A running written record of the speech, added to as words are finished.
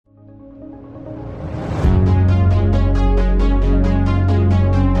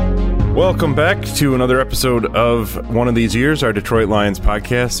Welcome back to another episode of One of These Years, our Detroit Lions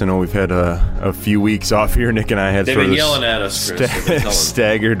podcast. I know we've had a few weeks off here. Nick and I had They've sort been of yelling at us, Chris.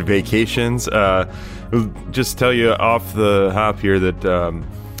 staggered vacations. We'll just tell you off the hop here that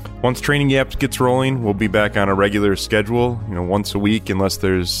once training camp gets rolling, we'll be back on a regular schedule, once a week unless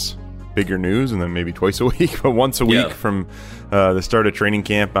there's bigger news, and then maybe twice a week, but once a week from the start of training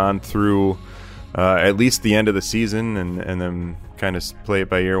camp on through at least the end of the season, and then kind of play it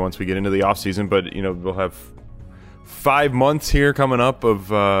by ear once we get into the off season. But we'll have 5 months here coming up of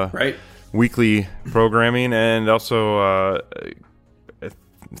weekly programming, and also I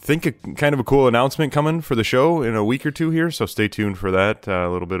think kind of a cool announcement coming for the show in a week or two here, so stay tuned for that. A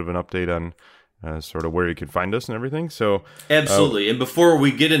little bit of an update on sort of where you can find us and everything. So absolutely. And before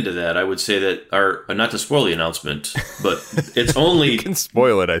we get into that, I would say that our not to spoil the announcement, but it's only you can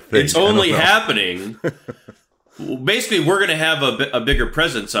spoil it. I think it's only happening. Basically, we're going to have a bigger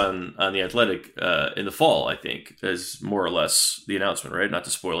presence on the Athletic in the fall, I think, is more or less the announcement, right? Not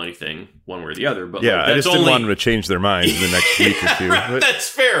to spoil anything one way or the other, but I just didn't want them to change their mind in the next week or two. Right, that's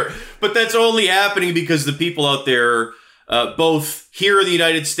fair, but that's only happening because the people out there, both here in the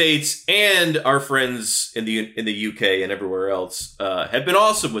United States and our friends in the UK and everywhere else, have been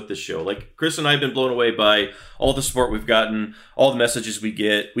awesome with this show. Like Chris and I have been blown away by all the support we've gotten, all the messages we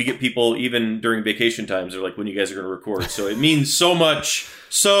get. We get people even during vacation times. They're like, when you guys are going to record. So it means so much,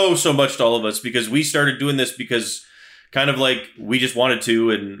 so much to all of us, because we started doing this because kind of like we just wanted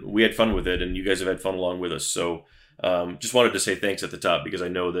to, and we had fun with it, and you guys have had fun along with us. So just wanted to say thanks at the top, because I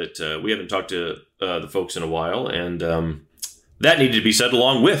know that we haven't talked to the folks in a while, and that needed to be said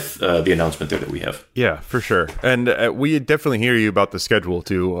along with the announcement there that we have. Yeah, for sure. And we definitely hear you about the schedule,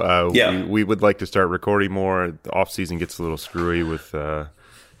 too. We would like to start recording more. The off-season gets a little screwy with, you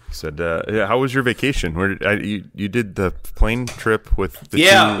said, how was your vacation? You did the plane trip with the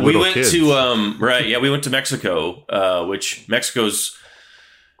two little kids. We went to Mexico, which Mexico,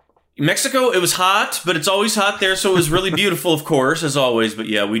 it was hot, but it's always hot there, so it was really beautiful, of course, as always. But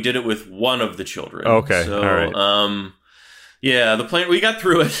yeah, we did it with one of the children. Okay, so, all right. Yeah, the plane, we got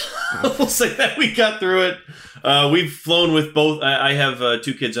through it. We'll say that we got through it. We've flown with both. I have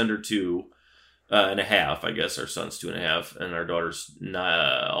two kids under 2 and a half, I guess. Our son's 2.5, and our daughter's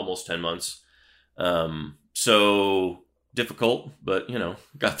almost 10 months. So difficult, but,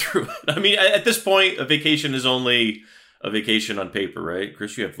 got through it. I mean, at this point, a vacation is only a vacation on paper, right?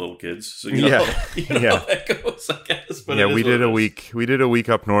 Chris, you have little kids, so you know how that goes, I guess. But we did a week. We did a week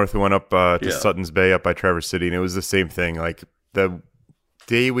up north. We went up to Sutton's Bay up by Traverse City, and it was the same thing. Like the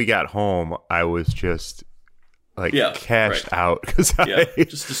day we got home, I was just cashed out because I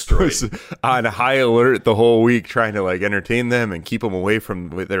just destroyed. Was on high alert the whole week, trying to entertain them and keep them away from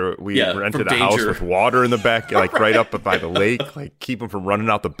there. We rented a house with water in the back, right up by the lake, keep them from running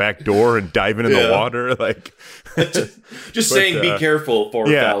out the back door and diving in the water. Just saying, be careful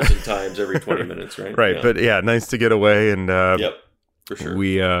 4,000 times every 20 minutes, right? Right, yeah. But nice to get away, and for sure.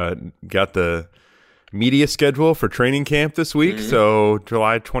 We got the media schedule for training camp this week, so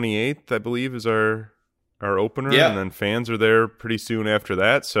July 28th, I believe, is our opener, and then fans are there pretty soon after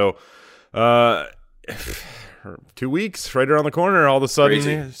that. So 2 weeks right around the corner, all of a sudden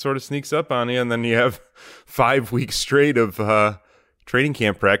it sort of sneaks up on you, and then you have 5 weeks straight of training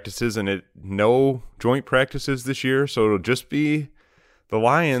camp practices, and no joint practices this year, so it'll just be the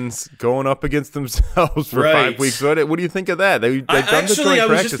Lions going up against themselves for 5 weeks. What do you think of that? They've done the joint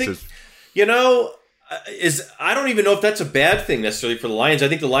practices. I don't even know if that's a bad thing necessarily for the Lions. I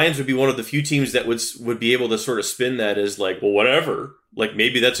think the Lions would be one of the few teams that would be able to sort of spin that as whatever.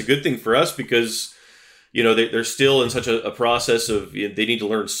 Maybe that's a good thing for us because, they're still in such a process of, they need to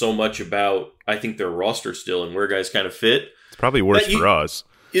learn so much about, I think, their roster still and where guys kind of fit. It's probably worse for us.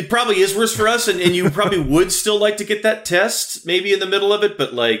 It probably is worse for us, and you probably would still like to get that test maybe in the middle of it,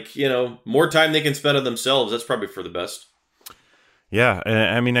 but more time they can spend on themselves, that's probably for the best. Yeah,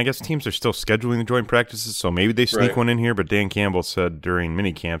 I mean, I guess teams are still scheduling the joint practices, so maybe they sneak one in here, but Dan Campbell said during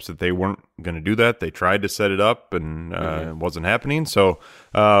mini camps that they weren't going to do that. They tried to set it up, and it wasn't happening. So,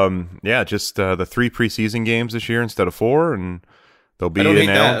 just the 3 preseason games this year instead of 4, and they'll be in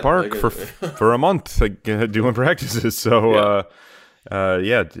Allen Park for a month doing practices. So,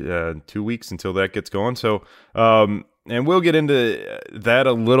 2 weeks until that gets going. So, and we'll get into that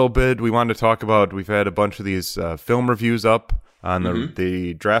a little bit. We wanted to talk about, we've had a bunch of these film reviews up on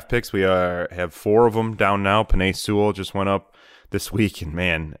the draft picks. We have 4 of them down now. Penei Sewell just went up this week, and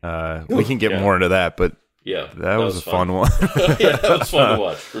man, we can get more into that, but that was a fun one. That was fun to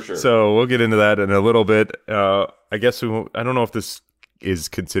watch, for sure. So we'll get into that in a little bit. I guess I don't know if this is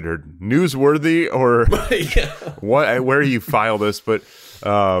considered newsworthy or where you file this, but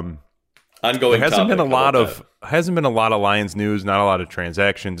ongoing. There hasn't topic. been a lot of Lions news, not a lot of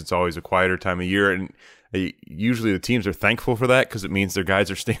transactions. It's always a quieter time of year, and usually the teams are thankful for that because it means their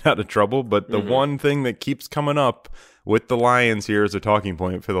guys are staying out of trouble. But the one thing that keeps coming up with the Lions here as a talking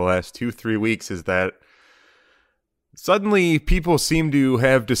point for the last 2-3 weeks is that suddenly people seem to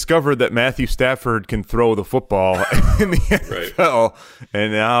have discovered that Matthew Stafford can throw the football in the NFL.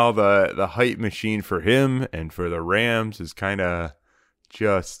 And now the hype machine for him and for the Rams is kind of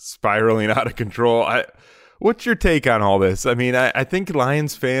just spiraling out of control. What's your take on all this? I mean, I think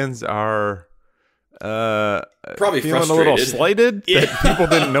Lions fans are probably feeling frustrated, a little slighted that people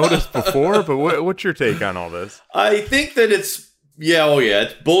didn't notice before. But what's your take on all this? I think that it's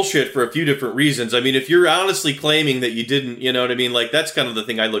bullshit for a few different reasons. I mean, if you're honestly claiming that you didn't, you know what I mean? Like, that's kind of the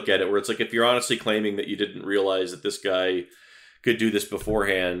thing I look at it, where it's like, if you're honestly claiming that you didn't realize that this guy could do this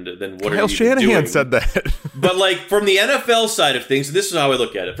beforehand, then what Kyle are you Shanahan doing? said that. But like, from the NFL side of things, this is how I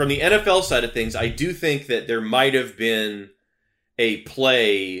look at it. From the NFL side of things, I do think that there might have been a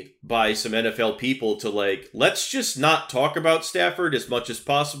play by some NFL people to like, let's just not talk about Stafford as much as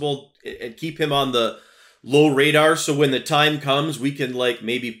possible and keep him on the low radar, so when the time comes, we can like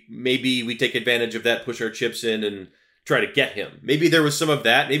maybe we take advantage of that, push our chips in, and try to get him. Maybe there was some of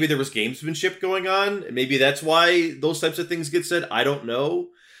that. Maybe there was gamesmanship going on. Maybe that's why those types of things get said. I don't know.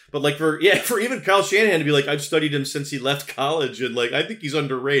 But like for even Kyle Shanahan to be like, I've studied him since he left college, and like I think he's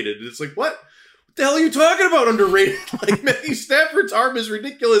underrated. And it's like, what the hell are you talking about, underrated? Like, Matthew Stafford's arm is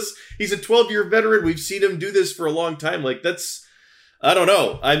ridiculous. He's a 12-year veteran. We've seen him do this for a long time. Like, that's, I don't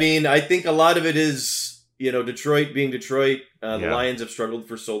know. I mean, I think a lot of it is, you know, Detroit being Detroit. The Lions have struggled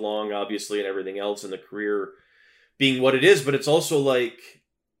for so long, obviously, and everything else, and the career being what it is. But it's also like,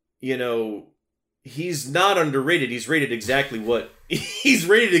 you know, he's not underrated. He's rated exactly what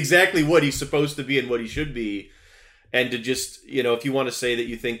he's supposed to be and what he should be. And to just, you know, if you want to say that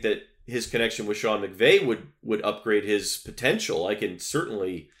you think that his connection with Sean McVay would upgrade his potential, I can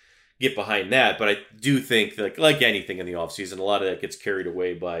certainly get behind that. But I do think that, like anything in the offseason, a lot of that gets carried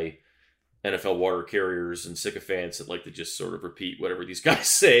away by NFL water carriers and sycophants that like to just sort of repeat whatever these guys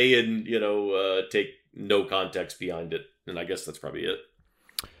say and, you know, take no context behind it. And I guess that's probably it.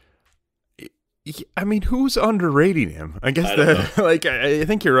 I mean, who's underrating him? I guess I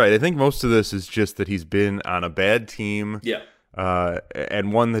think you're right. I think most of this is just that he's been on a bad team. Yeah.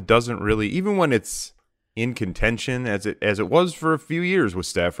 And one that doesn't really, even when it's in contention, as it was for a few years with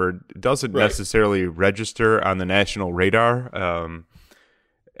Stafford, doesn't necessarily register on the national radar.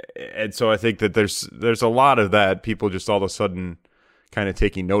 And so I think that there's a lot of that, people just all of a sudden kind of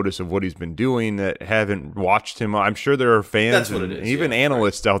taking notice of what he's been doing that haven't watched him. I'm sure there are fans and even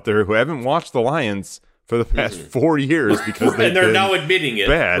analysts out there who haven't watched the Lions for the past 4 years because they're now admitting it,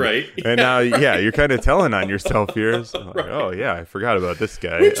 bad. Right? And now, you're kind of telling on yourself here. So like, oh yeah, I forgot about this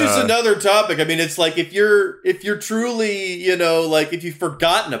guy. Which is another topic. I mean, it's like if you're truly, you know, like if you've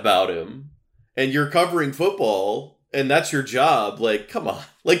forgotten about him and you're covering football and that's your job, like, come on.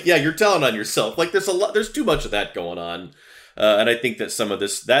 Like, yeah, you're telling on yourself. Like, there's too much of that going on. And I think that some of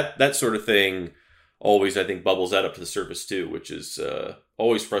this, that sort of thing always, I think, bubbles that up to the surface too, which is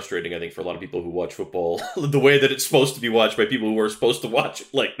always frustrating, I think, for a lot of people who watch football the way that it's supposed to be watched by people who are supposed to watch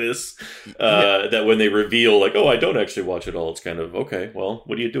it like this. That when they reveal, like, oh, I don't actually watch it all, it's kind of, okay, well,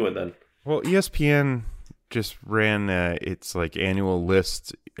 what are you doing then? Well, ESPN just ran its like annual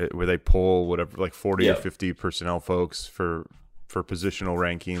list where they poll whatever, like 40 or 50 personnel folks for positional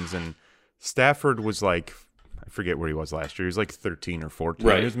rankings, and Stafford was like, I forget where he was last year. He was like 13 or 14.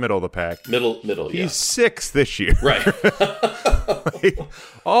 Right. He was middle of the pack. Middle. He's 6th this year. Right. Like,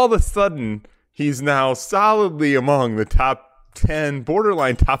 all of a sudden, he's now solidly among the top 10,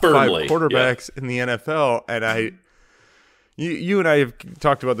 borderline top Firmly, 5 quarterbacks in the NFL. And you and I have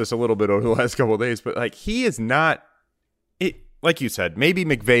talked about this a little bit over the last couple of days, but like, he is not it. Like you said, maybe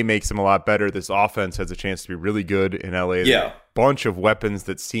McVay makes him a lot better. This offense has a chance to be really good in LA. Yeah. Bunch of weapons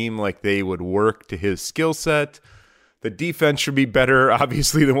that seem like they would work to his skill set. The defense should be better,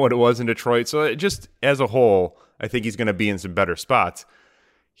 obviously, than what it was in Detroit. So just as a whole, I think he's going to be in some better spots.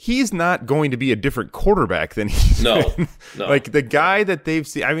 He's not going to be a different quarterback than he's been. No. Like the guy that they've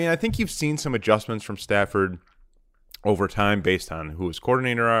seen. I mean, I think you've seen some adjustments from Stafford over time based on who his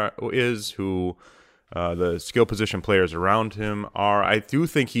coordinator is, who the skill position players around him are. I do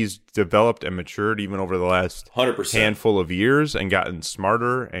think he's developed and matured even over the last 100%. handful of years and gotten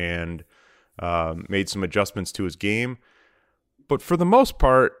smarter and made some adjustments to his game. But for the most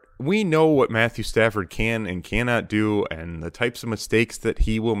part, we know what Matthew Stafford can and cannot do, and the types of mistakes that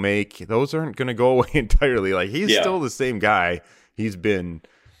he will make, those aren't going to go away entirely. Like, he's still the same guy he's been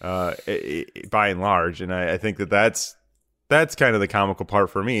by and large, and I think that's that's kind of the comical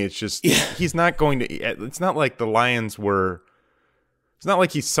part for me. It's just he's not going to. It's not like the Lions were. It's not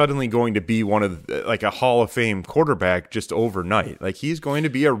like he's suddenly going to be one of like a Hall of Fame quarterback just overnight. Like he's going to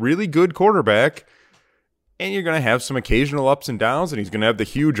be a really good quarterback, and you're going to have some occasional ups and downs, and he's going to have the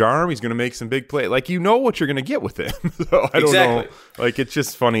huge arm. He's going to make some big plays. Like you know what you're going to get with him. So I don't know. Like it's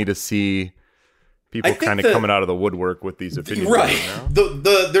just funny to see people kind of coming out of the woodwork with these opinions. Right.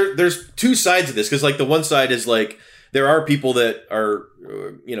 There's two sides of this because like the one side is like there are people that are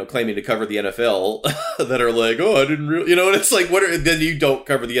claiming to cover the NFL that are like, oh, I didn't really, and it's like then you don't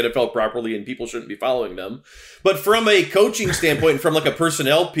cover the NFL properly and people shouldn't be following them. But from a coaching standpoint and from like a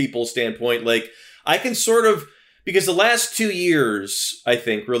personnel people standpoint, like I can sort of, because the last 2 years, I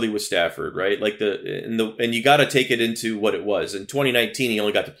think, really with Stafford, right? Like and you got to take it into what it was. In 2019, he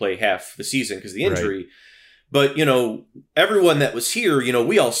only got to play half the season because of the injury. Right. But, everyone that was here,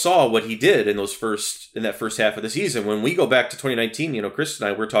 we all saw what he did in that first half of the season. When we go back to 2019, Chris and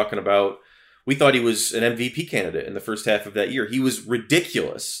I were talking about, we thought he was an MVP candidate in the first half of that year. He was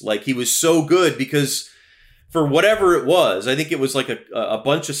ridiculous. Like he was so good because for whatever it was, I think it was like a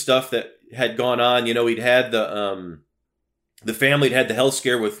bunch of stuff that had gone on. He'd had the family had the health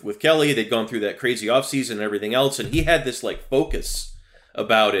scare with Kelly. They'd gone through that crazy offseason and everything else. And he had this like focus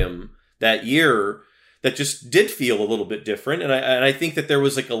about him that year that just did feel a little bit different. And I think that there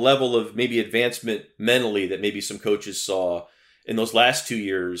was like a level of maybe advancement mentally that maybe some coaches saw in those last 2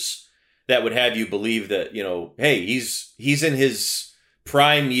 years that would have you believe that, hey, he's in his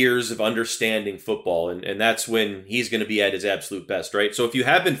prime years of understanding football. And that's when he's going to be at his absolute best, right? So if you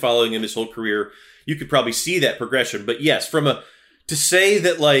have been following him his whole career, you could probably see that progression. But yes, to say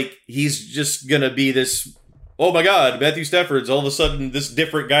that like he's just going to be this, oh my God, Matthew Stafford's all of a sudden this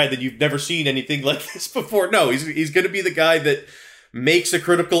different guy that you've never seen anything like this before. No, he's going to be the guy that makes a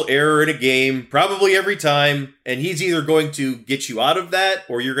critical error in a game probably every time, and he's either going to get you out of that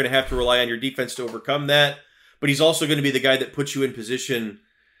or you're going to have to rely on your defense to overcome that. But he's also going to be the guy that puts you in position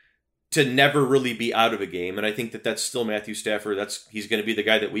to never really be out of a game. And I think that that's still Matthew Stafford. He's going to be the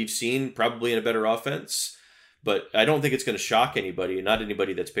guy that we've seen probably in a better offense. But I don't think it's going to shock anybody, not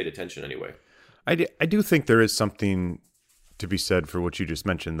anybody that's paid attention anyway. I do think there is something to be said for what you just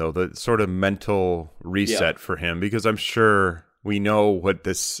mentioned, though, the sort of mental reset for him, because I'm sure we know what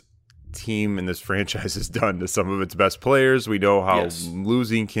this team and this franchise has done to some of its best players. We know how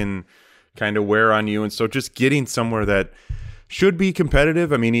losing can kind of wear on you. And so just getting somewhere that should be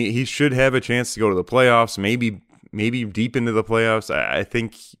competitive. I mean, he should have a chance to go to the playoffs, maybe deep into the playoffs. I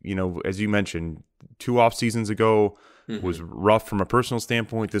think, as you mentioned, 2 off seasons ago, was rough from a personal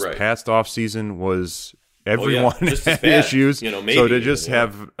standpoint. This past offseason was everyone had issues. Maybe, so to just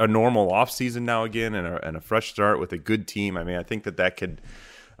have a normal offseason now again and a fresh start with a good team, I mean, I think that could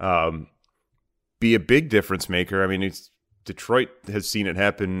be a big difference maker. I mean, Detroit has seen it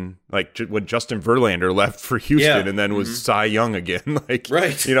happen, like when Justin Verlander left for Houston and then was Cy Young again.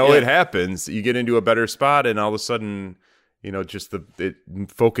 It happens. You get into a better spot and all of a sudden, just the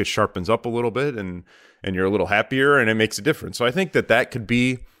focus sharpens up a little bit and you're a little happier and it makes a difference. So I think that could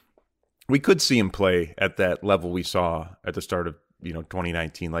be, we could see him play at that level we saw at the start of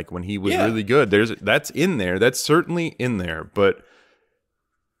 2019, like when he was really good. That's in there. That's certainly in there. But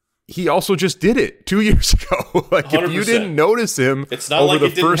he also just did it 2 years ago. Like 100%. If you didn't notice him over the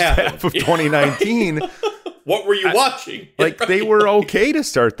first half of 2019, what were you watching? They were okay to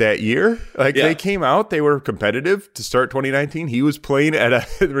start that year. They came out, they were competitive to start 2019. He was playing at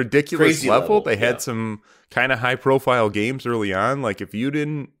a ridiculous crazy level. They had some kind of high profile games early on. Like if you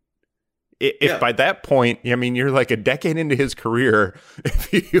didn't, if by that point, I mean, you're like a decade into his career,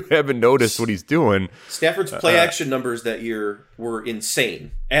 if you haven't noticed what he's doing. Stafford's play action numbers that year were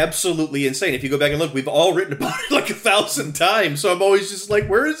insane. Absolutely insane. If you go back and look, we've all written about it like 1,000 times. So I'm always just like,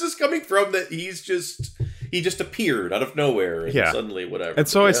 where is this coming from that he just appeared out of nowhere and suddenly whatever. And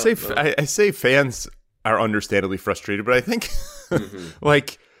so I say fans are understandably frustrated, but I think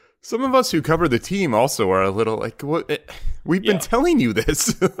like some of us who cover the team also are a little like, what? We've been telling you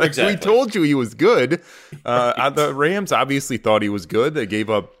this. We told you he was good. The Rams obviously thought he was good. They gave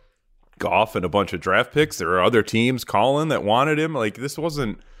up Goff and a bunch of draft picks. There are other teams calling that wanted him. Like this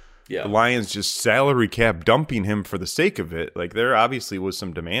wasn't the Lions just salary cap dumping him for the sake of it. Like there obviously was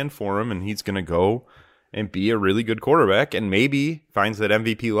some demand for him, and he's going to go and be a really good quarterback and maybe finds that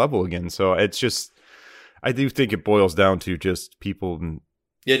MVP level again. So it's just, I do think it boils down to just people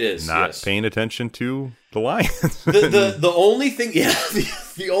not paying attention to the Lions. the only thing,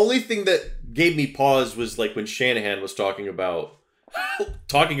 the only thing that gave me pause was like when Shanahan was talking about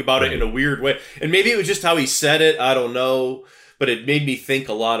it in a weird way. And maybe it was just how he said it. I don't know. But it made me think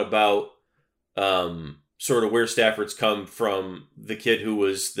a lot about sort of where Stafford's come from, the kid who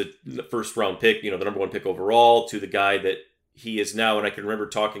was the first round pick, the number one pick overall, to the guy that he is now. And I can remember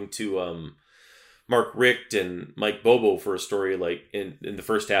talking to Mark Richt and Mike Bobo for a story like in the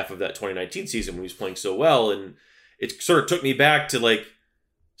first half of that 2019 season when he was playing so well. And it sort of took me back to like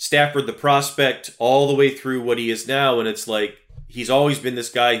Stafford, the prospect, all the way through what he is now. And it's like, he's always been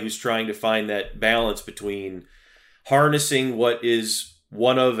this guy who's trying to find that balance between harnessing what is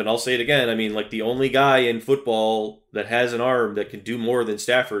one of, and I'll say it again, I mean, like the only guy in football that has an arm that can do more than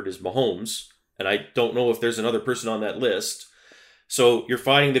Stafford is Mahomes. And I don't know if there's another person on that list. So you're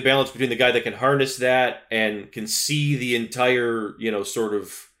finding the balance between the guy that can harness that and can see the entire, sort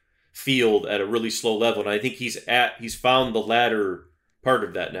of field at a really slow level. And I think he's found the latter part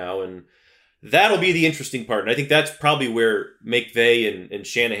of that now. And that'll be the interesting part. And I think that's probably where McVay and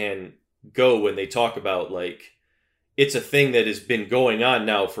Shanahan go when they talk about like, it's a thing that has been going on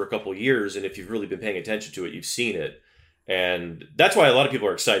now for a couple of years. And if you've really been paying attention to it, you've seen it. And that's why a lot of people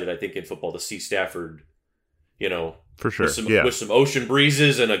are excited, I think, in football to see Stafford, for sure, with some ocean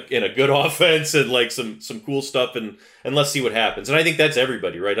breezes and a good offense and like some cool stuff. And let's see what happens. And I think that's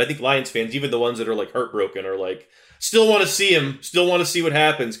everybody, right? I think Lions fans, even the ones that are like heartbroken, are like, still want to see him, still want to see what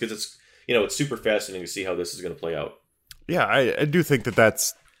happens, because it's, it's super fascinating to see how this is going to play out. Yeah, I do think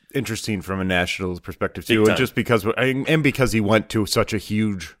that's interesting from a national perspective too, and just because he went to such a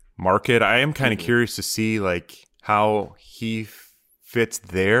huge market, I am kind of curious to see like how he fits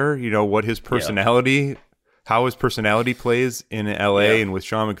there. What his personality, how his personality plays in LA and with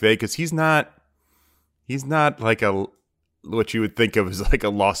Sean McVay, because he's not like what you would think of as like a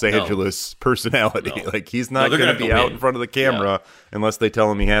Los Angeles personality. No. Like he's not going to be out in front of the camera unless they tell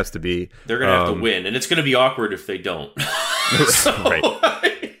him he has to be. They're going to have to win, and it's going to be awkward if they don't. Right.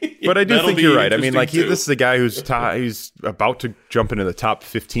 But I do think you're right. I mean, like this is a guy who's he's about to jump into the top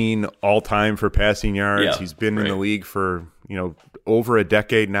 15 all time for passing yards. Yeah, he's been in the league for over a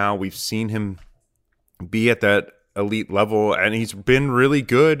decade now. We've seen him be at that elite level, and he's been really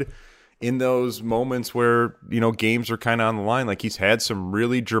good in those moments where games are kind of on the line. Like he's had some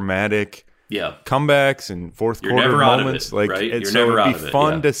really dramatic comebacks and fourth quarter moments. Like it'd be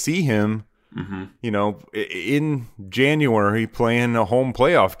fun to see him. In January playing a home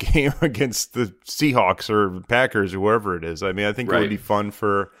playoff game against the Seahawks or Packers or whoever it is. I mean, I think it would be fun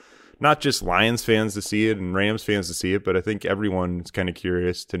for not just Lions fans to see it and Rams fans to see it, but I think everyone's kind of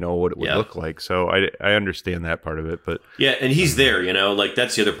curious to know what it would look like. So I understand that part of it, but and he's there, like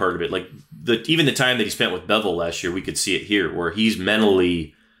that's the other part of it. Like even the time that he spent with Bevel last year, we could see it here where he's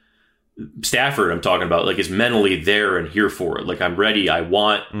mentally. Stafford, I'm talking about, like, is mentally there and here for it. Like, I'm ready. I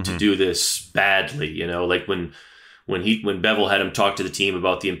want to do this badly. Like when Bevel had him talk to the team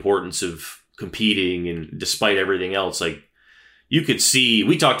about the importance of competing, and despite everything else, like you could see,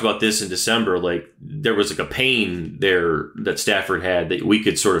 we talked about this in December. Like there was like a pain there that Stafford had that we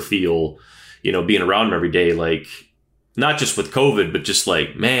could sort of feel, being around him every day. Like not just with COVID, but just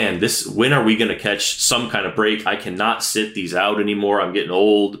like, man, when are we going to catch some kind of break? I cannot sit these out anymore. I'm getting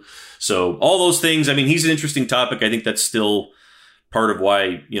old. So all those things, I mean, he's an interesting topic. I think that's still part of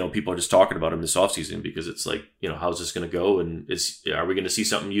why, people are just talking about him this offseason, because it's like, how's this going to go? And are we going to see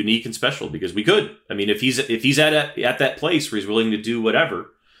something unique and special? Because we could. I mean, if he's at that place where he's willing to do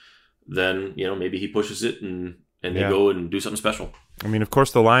whatever, then, maybe he pushes it and they go and do something special. I mean, of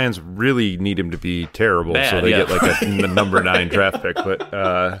course, the Lions really need him to be terrible, so they get like the number 9 draft pick. But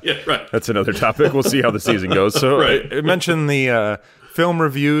that's another topic. We'll see how the season goes. So I mentioned the film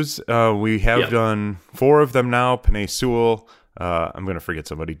reviews. We have done 4 of them now. Penei Sewell. I'm going to forget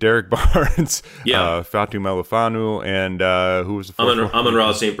somebody. Derek Barnes. Fatu Melifanu. And who was the fourth one?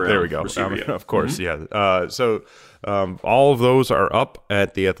 Amon-Ra St. Brown. There we go. Of course, So all of those are up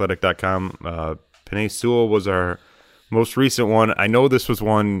at theathletic.com. Penei Sewell was our most recent one. I know this was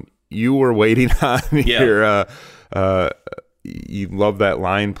one you were waiting on here. You love that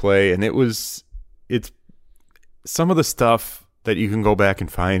line play. And it's some of the stuff that you can go back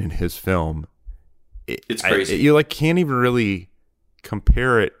and find in his film. It's crazy. You can't even really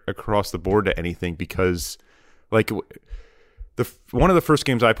compare it across the board to anything, because like one of the first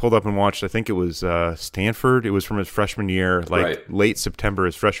games I pulled up and watched, I think it was Stanford. It was from his freshman year, late September,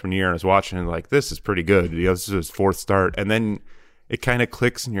 his freshman year. And I was watching and like, this is pretty good. This is his 4th start. And then it kind of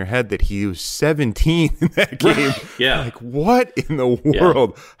clicks in your head that he was 17 in that game. Like, what in the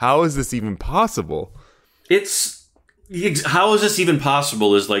world? How is this even possible? How is this even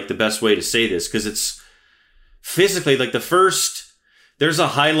possible is like the best way to say this, because it's physically like there's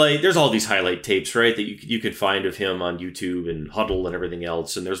all these highlight tapes, right, that you can find of him on YouTube and Huddle and everything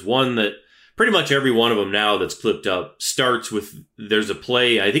else. And there's one that pretty much every one of them now that's clipped up starts with, there's a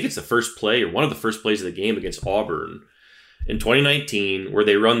play, I think it's the first play or one of the first plays of the game against Auburn in 2019, where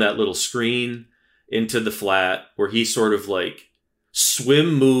they run that little screen into the flat where he sort of like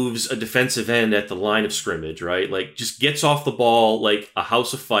swim moves a defensive end at the line of scrimmage, right? Like just gets off the ball like a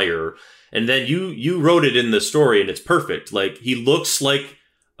house of fire. And then you wrote it in the story and it's perfect. Like he looks like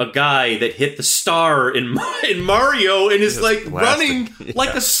a guy that hit the star in Mario and is like running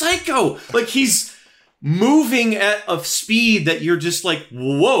like a psycho. Like he's moving at a speed that you're just like,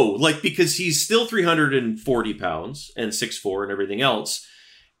 whoa. Like, because he's still 340 pounds and 6'4" and everything else.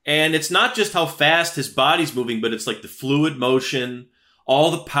 And it's not just how fast his body's moving, but it's like the fluid motion,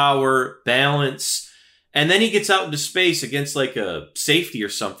 all the power, balance. And then he gets out into space against like a safety or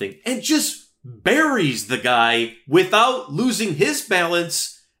something and just buries the guy without losing his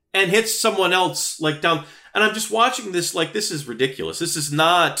balance and hits someone else like down. And I'm just watching this like, this is ridiculous. This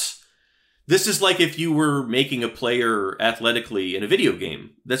is like if you were making a player athletically in a video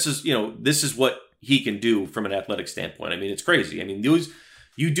game. This is what he can do from an athletic standpoint. I mean, it's crazy. I mean,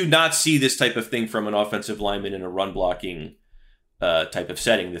 you do not see this type of thing from an offensive lineman in a run blocking type of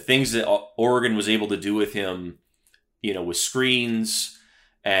setting. The things that Oregon was able to do with him, with screens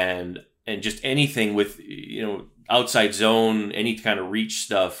and just anything with, outside zone, any kind of reach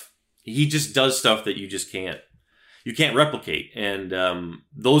stuff, he just does stuff that you can't replicate. And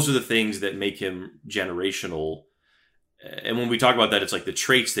those are the things that make him generational. And when we talk about that, it's like the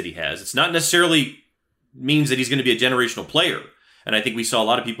traits that he has. It's not necessarily means that he's going to be a generational player. And I think we saw a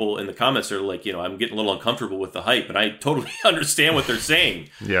lot of people in the comments that are like, I'm getting a little uncomfortable with the hype, and I totally understand what they're saying.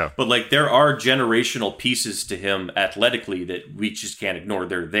 Yeah. But like there are generational pieces to him athletically that we just can't ignore.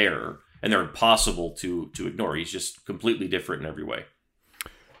 They're there and they're impossible to ignore. He's just completely different in every way.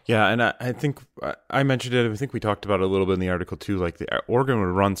 Yeah, and I think I mentioned it. I think we talked about it a little bit in the article too. Like the Oregon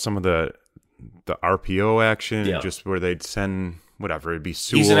would run some of the RPO action, just where they'd send whatever, it'd be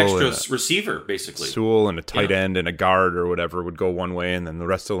Sewell. He's an extra receiver, basically. Sewell and a tight end and a guard or whatever would go one way, and then the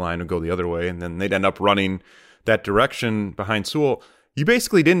rest of the line would go the other way, and then they'd end up running that direction behind Sewell. You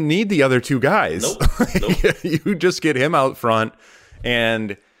basically didn't need the other two guys. Nope. You just get him out front,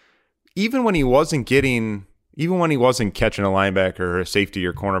 and even when he wasn't catching a linebacker or a safety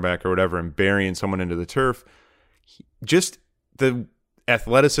or cornerback or whatever and burying someone into the turf, just the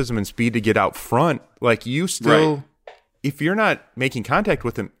athleticism and speed to get out front, like you still... Right. If you're not making contact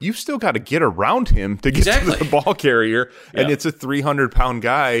with him, you still got to get around him to get to the ball carrier. And it's a 300-pound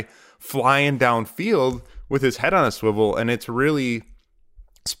guy flying downfield with his head on a swivel. And it's really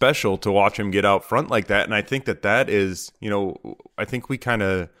special to watch him get out front like that. And I think that is, I think we kind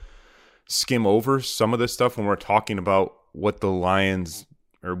of skim over some of this stuff when we're talking about what the Lions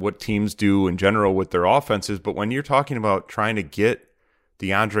or what teams do in general with their offenses. But when you're talking about trying to get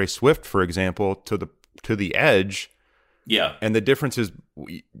DeAndre Swift, for example, to the edge... Yeah. And the difference is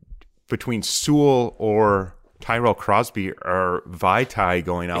between Sewell or Tyrell Crosby or Vaitai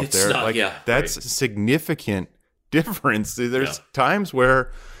going out there. That's a significant difference. There's times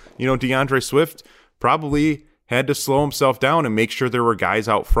where, DeAndre Swift probably had to slow himself down and make sure there were guys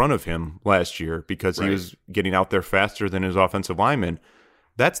out front of him last year because he was getting out there faster than his offensive lineman.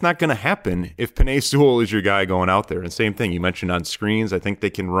 That's not going to happen if Penei Sewell is your guy going out there. And same thing you mentioned on screens. I think they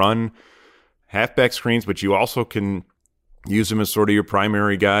can run halfback screens, but you also can use him as sort of your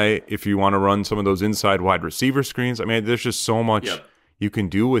primary guy if you want to run some of those inside wide receiver screens. I mean, there's just so much you can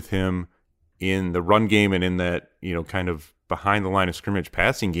do with him in the run game and in that, kind of behind the line of scrimmage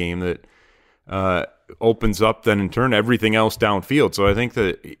passing game that opens up then in turn everything else downfield. So I think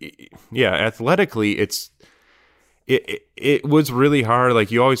that, athletically it was really hard. Like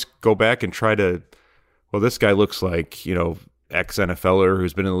you always go back and try to, well, this guy looks like, ex-NFLer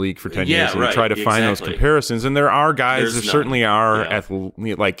who's been in the league for 10 years, and you try to find those comparisons. And there are guys, there certainly are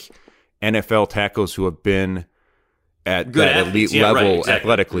like NFL tackles who have been at that elite level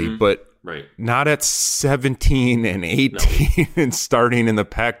athletically, but not at 17 and 18 and starting in the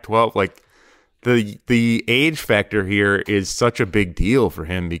Pac-12. Like the age factor here is such a big deal for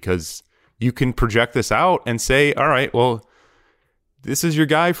him because you can project this out and say, all right, well, this is your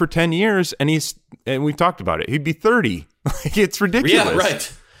guy for 10 years, and we've talked about it. He'd be 30. Like, it's ridiculous. Yeah,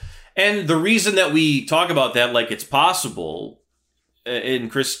 right. And the reason that we talk about that, like it's possible, and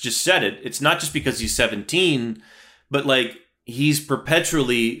Chris just said it, it's not just because he's 17, but like he's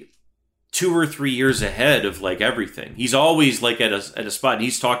perpetually 2 or 3 years ahead of like everything. He's always like at a spot. And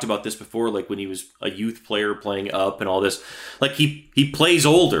he's talked about this before, like when he was a youth player playing up and all this. Like he plays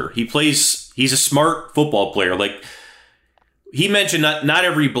older. He's a smart football player. Like, he mentioned not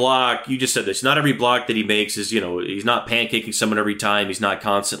every block, you just said this, not every block that he makes is, he's not pancaking someone every time. He's not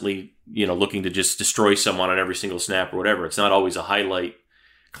constantly, looking to just destroy someone on every single snap or whatever. It's not always a highlight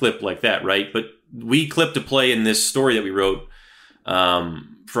clip like that, right? But we clipped a play in this story that we wrote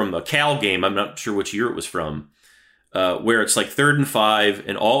from a Cal game. I'm not sure which year it was from, where it's like 3rd and 5,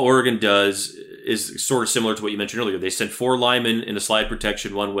 and all Oregon does is sort of similar to what you mentioned earlier. They send 4 linemen in a slide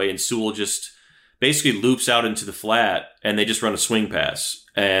protection one way, and Sewell just basically loops out into the flat, and they just run a swing pass.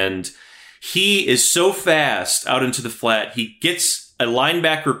 And he is so fast out into the flat, he gets a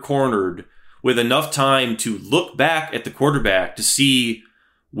linebacker cornered with enough time to look back at the quarterback to see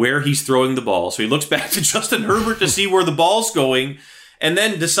where he's throwing the ball. So he looks back to Justin Herbert to see where the ball's going, and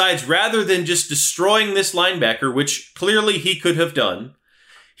then decides, rather than just destroying this linebacker, which clearly he could have done,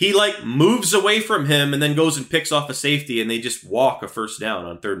 he moves away from him and then goes and picks off a safety, and they just walk a first down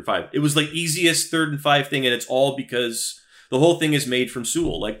on 3rd and 5. It was easiest 3rd and 5 thing, and it's all because the whole thing is made from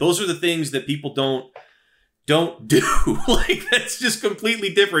Sewell. Those are the things that people don't do. That's just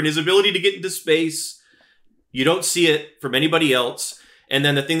completely different. His ability to get into space, you don't see it from anybody else. And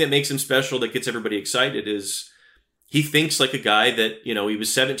then the thing that makes him special, that gets everybody excited, is he thinks like a guy that, he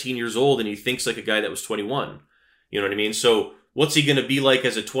was 17 years old, and he thinks like a guy that was 21. You know what I mean? So what's he going to be like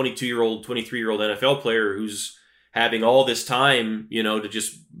as a 22-year-old, 23-year-old NFL player who's having all this time, to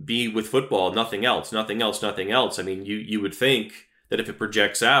just be with football, nothing else. I mean, you would think that if it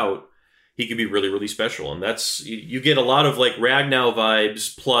projects out, he could be really, really special. And that's, you get a lot of Ragnow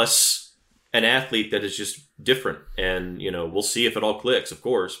vibes plus an athlete that is just different. And, we'll see if it all clicks, of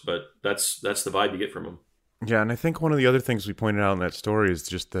course, but that's the vibe you get from him. Yeah, and I think one of the other things we pointed out in that story is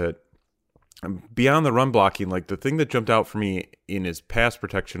just that beyond the run blocking, the thing that jumped out for me in his pass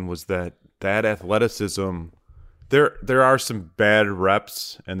protection was that athleticism. There are some bad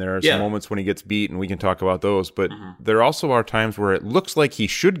reps, and there are some moments when he gets beat, and we can talk about those. But there also are times where it looks like he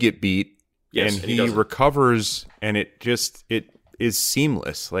should get beat, and he recovers, and it is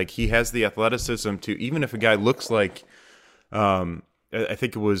seamless. He has the athleticism to, even if a guy looks like, I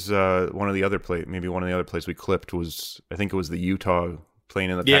think it was one of the other plays we clipped was, I think it was the Utah playing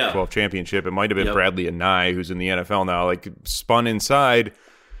in the Pac-12 championship. It might have been Bradley Anae, who's in the NFL now, spun inside.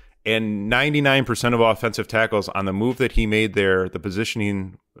 And 99% of offensive tackles on the move that he made there, the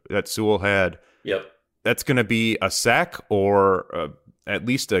positioning that Sewell had, that's going to be a sack or at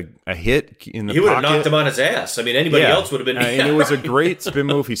least a hit in the pocket. He would have knocked him on his ass. I mean, anybody else would have been. And it was a great spin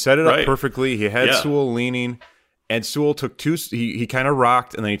move. He set it up perfectly. He had Sewell leaning, and Sewell took he kind of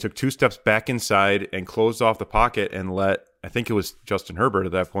rocked, and then he took 2 steps back inside and closed off the pocket and let, I think it was Justin Herbert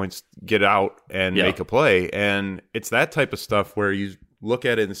at that point, get out and make a play. And it's that type of stuff where you look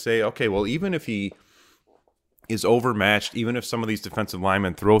at it and say, okay, well, even if he is overmatched, even if some of these defensive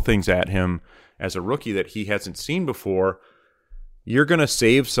linemen throw things at him as a rookie that he hasn't seen before, you're going to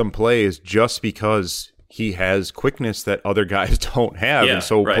save some plays just because he has quickness that other guys don't have. And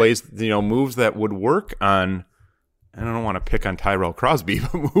so plays, moves that would work on, I don't want to pick on Tyrell Crosby,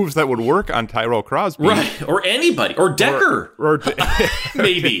 but moves that would work on Tyrell Crosby. Right. Or anybody. Or Decker. Or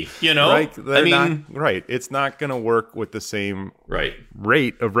maybe, Right. It's not going to work with the same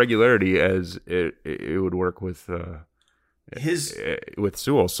rate of regularity as it would work with with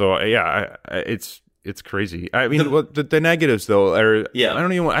Sewell. So, it's crazy. I mean, the negatives, though, are, I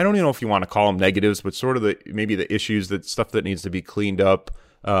don't even know if you want to call them negatives, but sort of maybe the issues, that stuff that needs to be cleaned up.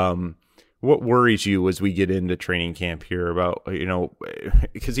 What worries you as we get into training camp here about,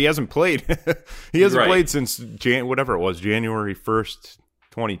 because he hasn't played. He hasn't played since January 1st,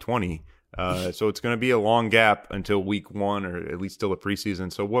 2020. So it's going to be a long gap until week 1, or at least till the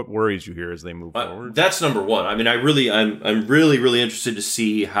preseason. So what worries you here as they move forward? That's number one. I mean, I'm really, really interested to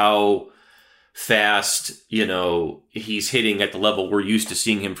see how fast, he's hitting at the level we're used to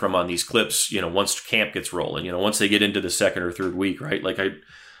seeing him from on these clips, once camp gets rolling, once they get into the 2nd or 3rd week, right?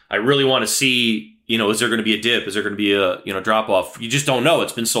 I really want to see, is there going to be a dip? Is there going to be a drop off? You just don't know.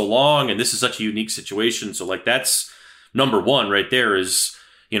 It's been so long, and this is such a unique situation. So that's number one right there is,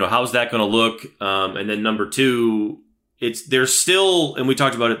 how's that going to look? And then number 2, there's still, and we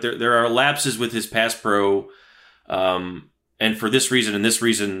talked about it, there are lapses with his pass pro. And for this reason, and this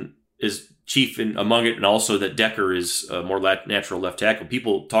reason is chief among it, and also that Decker is a more natural left tackle.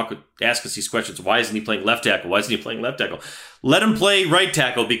 People ask us these questions. Why isn't he playing left tackle? Why isn't he playing left tackle? Let him play right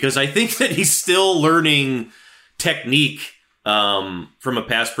tackle, because I think that he's still learning technique from a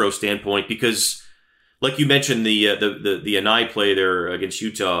pass pro standpoint, because like you mentioned, the Anae play there against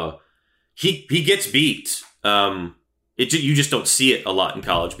Utah, he gets beat. You just don't see it a lot in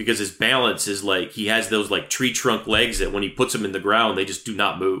college, because his balance is he has those tree trunk legs that when he puts them in the ground, they just do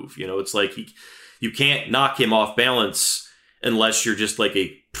not move. It's you can't knock him off balance unless you're just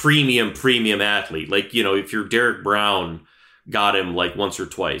a premium athlete. If you're Derek Brown got him like once or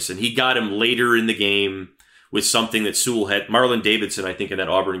twice. And he got him later in the game with something that Sewell had. Marlon Davidson, I think, in that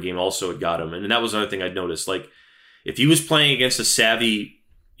Auburn game also had got him. And that was another thing I'd noticed. Like, if he was playing against a savvy,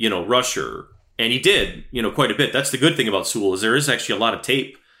 rusher, and he did, quite a bit. That's the good thing about Sewell, is there is actually a lot of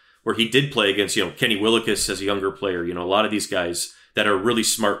tape where he did play against, Kenny Willekes as a younger player, a lot of these guys that are really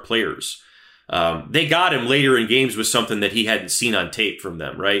smart players. They got him later in games with something that he hadn't seen on tape from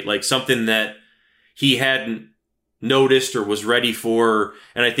them, right? Like something that he hadn't noticed or was ready for.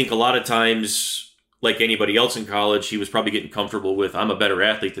 And I think a lot of times, like anybody else in college, he was probably getting comfortable with, I'm a better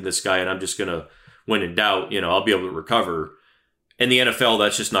athlete than this guy, and I'm just going to, when in doubt, I'll be able to recover. In the NFL,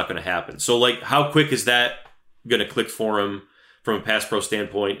 that's just not going to happen. So, like, how quick is that going to click for him from a pass pro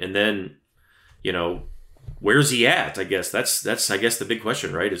standpoint? And then, where's he at? I guess that's the big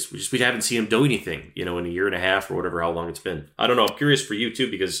question, right? Is we haven't seen him do anything, in a year and a half or whatever, how long it's been. I don't know. I'm curious for you too,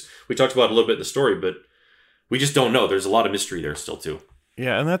 because we talked about it a little bit in the story, but we just don't know. There's a lot of mystery there still too.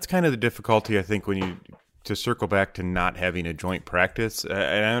 Yeah, and that's kind of the difficulty, I think, to circle back to not having a joint practice. And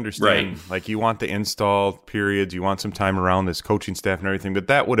I understand, right. Like, you want the install periods, you want some time around this coaching staff and everything, but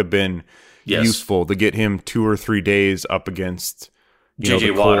that would have been useful to get him 2 or 3 days up against J.J.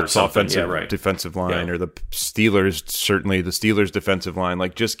 the Watt or Colts something. offensive defensive line, or the Steelers, certainly the Steelers defensive line.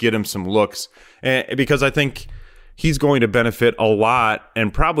 Like, just get him some looks. Because I think he's going to benefit a lot,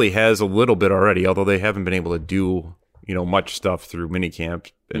 and probably has a little bit already, although they haven't been able to do much stuff through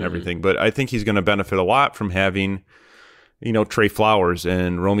minicamp and everything. But I think he's going to benefit a lot from having, Trey Flowers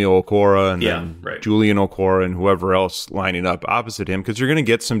and Romeo Okora and then Julian Okora and whoever else lining up opposite him, because you're going to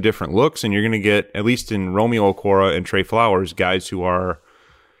get some different looks, and you're going to get, at least in Romeo Okora and Trey Flowers, guys who are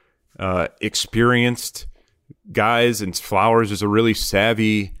experienced guys, and Flowers is a really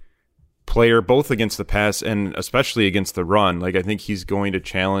savvy player, both against the pass and especially against the run. Like, I think he's going to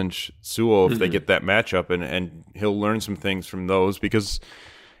challenge Sewell if they get that matchup, and he'll learn some things from those, because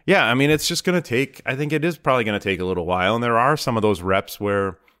it's just going to take, I think it is probably going to take a little while. And there are some of those reps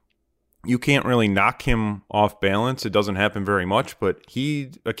where you can't really knock him off balance. It doesn't happen very much, but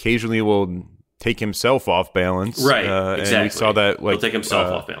he occasionally will take himself off balance. Right. Exactly. And we saw that, he'll take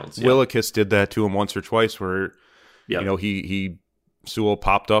himself off balance. Willekes did that to him once or twice, where, Sewell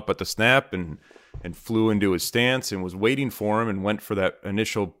popped up at the snap and flew into his stance and was waiting for him and went for that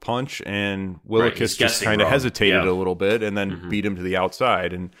initial punch, and Willekes just kind of hesitated a little bit and then beat him to the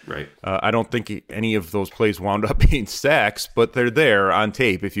outside. And I don't think any of those plays wound up being sacks, but they're there on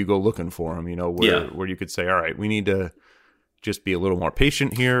tape if you go looking for them, where you could say, all right, we need to just be a little more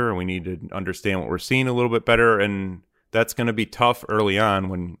patient here, and we need to understand what we're seeing a little bit better. And that's going to be tough early on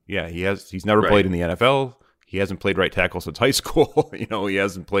when, he's never played in the NFL. He hasn't played right tackle since high school. He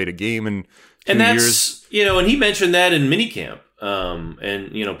hasn't played a game in 2 years. And he mentioned that in minicamp.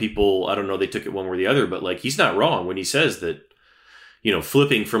 And people, I don't know, they took it one way or the other, but like, he's not wrong when he says that,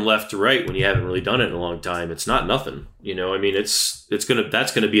 flipping from left to right when you haven't really done it in a long time, it's not nothing. That's going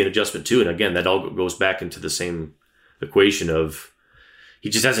to be an adjustment too. And again, that all goes back into the same equation of, he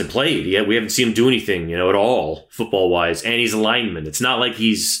just hasn't played. We haven't seen him do anything, at all football wise. And he's a lineman. It's not like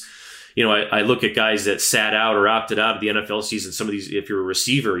he's, I look at guys that sat out or opted out of the NFL season. Some of these, if you're a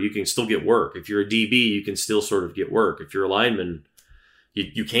receiver, you can still get work. If you're a DB, you can still sort of get work. If you're a lineman,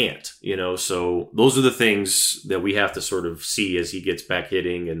 you can't, So those are the things that we have to sort of see as he gets back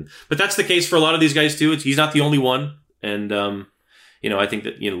hitting. But that's the case for a lot of these guys too. He's not the only one. And, I think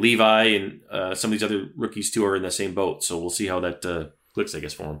that, Levi and some of these other rookies too are in the same boat. So we'll see how that clicks, I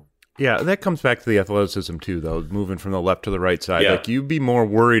guess, for him. Yeah, that comes back to the athleticism too, though, moving from the left to the right side. Like, you'd be more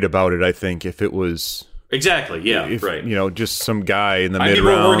worried about it, I think, if it was... Exactly, just some guy in the mid-rounds. I'd be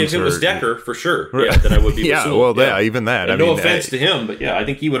more worried if it was Decker, for sure, than I would be with even that. And no offense to him, but I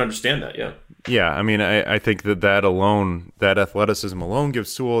think he would understand that, Yeah, I think that alone, that athleticism alone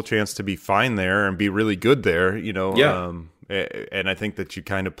gives Sewell a chance to be fine there and be really good there, and I think that you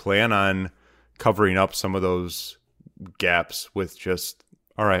kind of plan on covering up some of those gaps with just...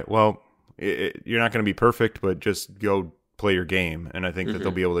 All right, well, you're not going to be perfect, but just go play your game. And I think that they'll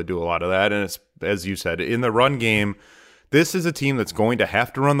be able to do a lot of that. And it's, as you said, in the run game, this is a team that's going to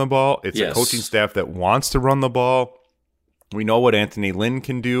have to run the ball. It's a coaching staff that wants to run the ball. We know what Anthony Lynn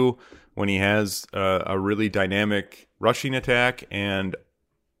can do when he has a really dynamic rushing attack. And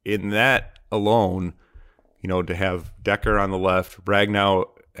in that alone, to have Decker on the left, Ragnow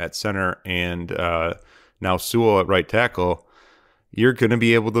at center, and now Sewell at right tackle, you're going to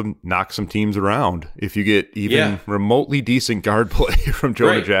be able to knock some teams around if you get even remotely decent guard play from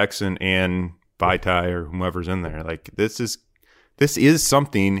Jonah Jackson and Vaitai or whomever's in there. Like, this is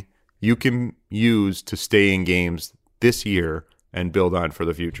something you can use to stay in games this year and build on for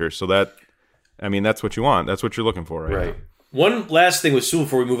the future. So that's what you want. That's what you're looking for, right? One last thing with Sewell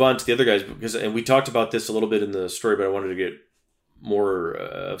before we move on to the other guys, and we talked about this a little bit in the story, but I wanted to get more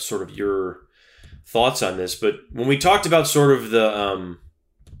of sort of your thoughts on this. But when we talked about sort of the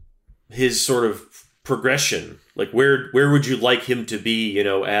his sort of progression, like where would you like him to be,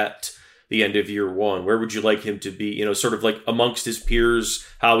 at the end of year one? Where would you like him to be, sort of like amongst his peers,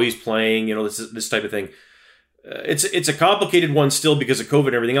 how he's playing, this type of thing. It's a complicated one still because of COVID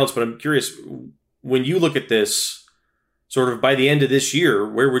and everything else, but I'm curious, when you look at this, sort of by the end of this year,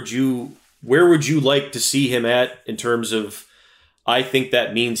 where would you like to see him at in terms of, I think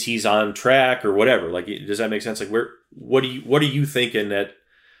that means he's on track or whatever? Like, does that make sense? Like, what are you thinking that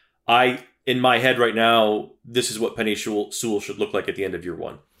in my head right now, this is what Penei Sewell should look like at the end of year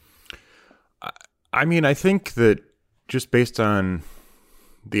one? I mean, I think that just based on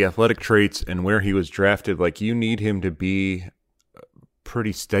the athletic traits and where he was drafted, like, you need him to be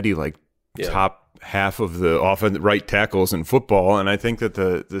pretty steady, like top half of the right tackles in football. And I think that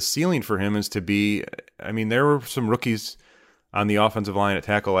the ceiling for him is to be, I mean, there were some rookies on the offensive line at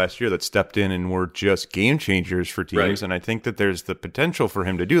tackle last year that stepped in and were just game changers for teams. Right. And I think that there's the potential for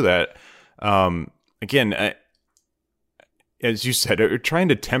him to do that. Again, as you said, we're trying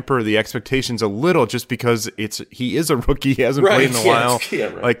to temper the expectations a little just because he is a rookie. He hasn't played in a while.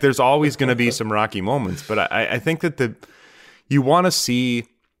 Right. Like, there's always going to be some rocky moments. But I think that you want to see,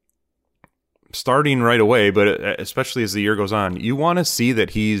 starting right away, but especially as the year goes on, you want to see that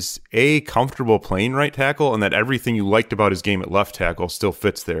he's comfortable playing right tackle and that everything you liked about his game at left tackle still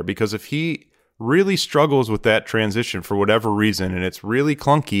fits there. Because if he really struggles with that transition for whatever reason and it's really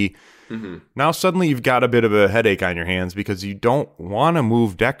clunky, now suddenly you've got a bit of a headache on your hands because you don't want to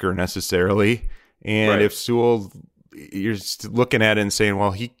move Decker necessarily. And if Sewell, you're looking at it and saying,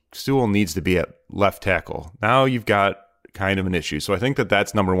 well, Sewell needs to be at left tackle. Now you've got kind of an issue. So I think that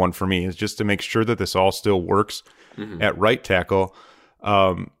that's number one for me, is just to make sure that this all still works at right tackle.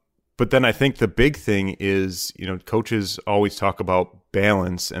 But then I think the big thing is, coaches always talk about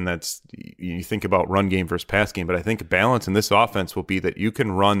balance, and that's, you think about run game versus pass game, but I think balance in this offense will be that you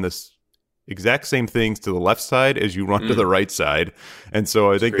can run this exact same things to the left side as you run to the right side. And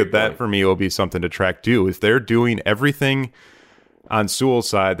so I think that for me will be something to track too. If they're doing everything on Sewell's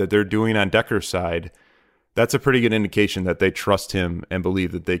side that they're doing on Decker's side, that's a pretty good indication that they trust him and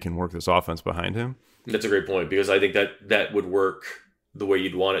believe that they can work this offense behind him. That's a great point, because I think that would work the way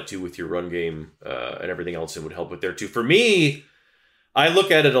you'd want it to with your run game and everything else, and would help with there too. For me, I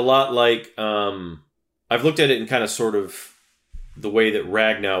look at it a lot like I've looked at it in kind of sort of the way that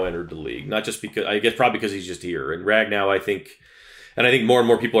Ragnow entered the league. Not just because, I guess probably because he's just here. And Ragnow, I think more and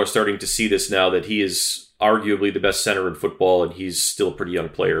more people are starting to see this now, that he is arguably the best center in football, and he's still a pretty young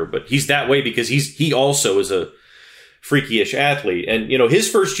player. But he's that way because he also is a freaky-ish athlete. And, his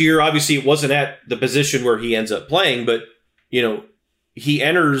first year, obviously it wasn't at the position where he ends up playing, but, he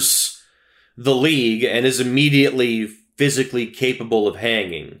enters the league and is immediately physically capable of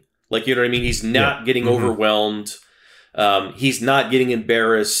hanging. Like, you know what I mean? He's not getting overwhelmed. He's not getting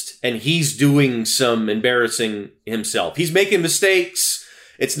embarrassed, and he's doing some embarrassing himself. He's making mistakes.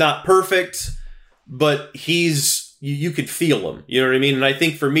 It's not perfect, but you could feel him. You know what I mean? And I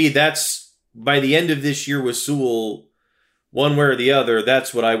think for me, that's, by the end of this year with Sewell, one way or the other,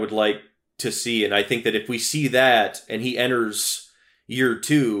 that's what I would like to see. And I think that if we see that and he enters year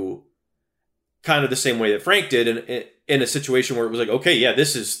two kind of the same way that Frank did, in a situation where it was like, okay, yeah,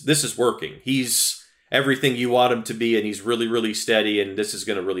 this is working. He's everything you want him to be, and he's really, really steady, and this is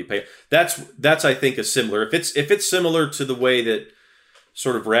going to really pay. That's I think a similar. If it's similar to the way that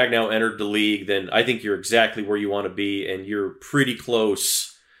sort of Ragnow entered the league, then I think you're exactly where you want to be, and you're pretty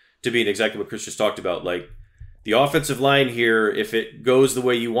close to being exactly what Chris just talked about. Like, the offensive line here, if it goes the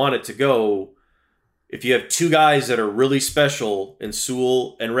way you want it to go, if you have two guys that are really special in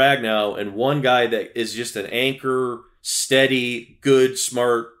Sewell and Ragnow, and one guy that is just an anchor, steady, good,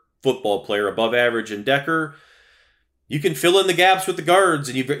 smart football player, above average in Decker, you can fill in the gaps with the guards,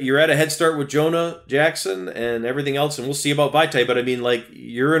 and you're at a head start with Jonah Jackson and everything else, and we'll see about Vaitai. But I mean, like,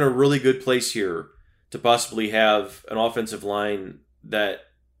 you're in a really good place here to possibly have an offensive line that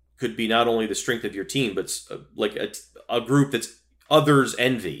could be not only the strength of your team, but like a group that's others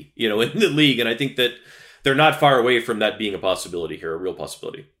envy, in the league. And I think that they're not far away from that being a possibility here, a real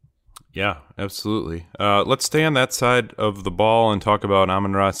possibility. Yeah, absolutely. Let's stay on that side of the ball and talk about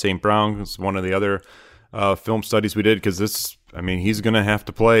Amon-Ra St. Brown. It's one of the other film studies we did, because he's going to have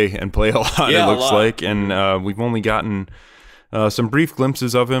to play a lot, it looks like. And we've only gotten some brief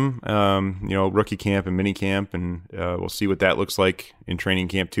glimpses of him, rookie camp and mini camp, and we'll see what that looks like in training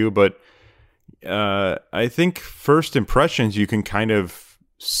camp too. But I think first impressions, you can kind of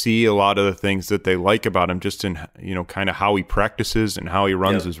see a lot of the things that they like about him just in, kind of how he practices and how he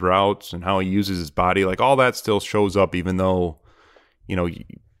runs his routes and how he uses his body. Like all that still shows up, even though,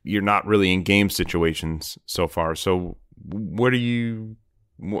 you're not really in game situations so far. So what do you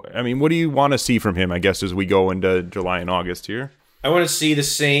want to see from him, I guess, as we go into July and August here? I want to see the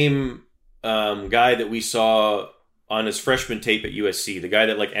same guy that we saw on his freshman tape at USC, the guy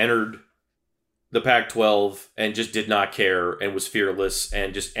that entered the Pac-12 and just did not care and was fearless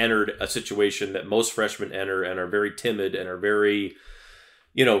and just entered a situation that most freshmen enter and are very timid and are very,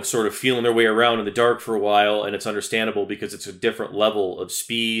 sort of feeling their way around in the dark for a while. And it's understandable because it's a different level of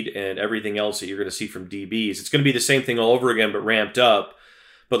speed and everything else that you're going to see from DBs. It's going to be the same thing all over again, but ramped up.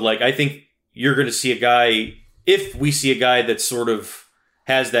 But I think you're going to see a guy, if we see a guy that sort of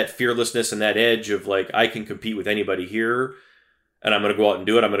has that fearlessness and that edge of I can compete with anybody here, and I'm going to go out and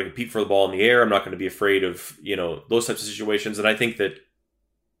do it. I'm going to compete for the ball in the air. I'm not going to be afraid of, those types of situations. And I think that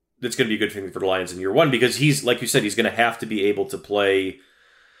that's going to be a good thing for the Lions in year one, because he's, like you said, he's going to have to be able to play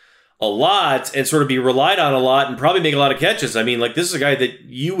a lot and sort of be relied on a lot and probably make a lot of catches. I mean, this is a guy that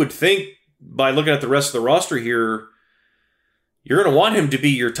you would think, by looking at the rest of the roster here, you're going to want him to be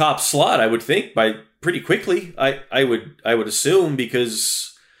your top slot, I would think, by pretty quickly. I would assume,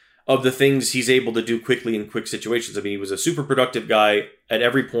 because of the things he's able to do quickly in quick situations. I mean, he was a super productive guy at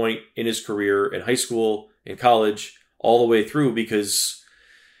every point in his career, in high school, in college, all the way through, because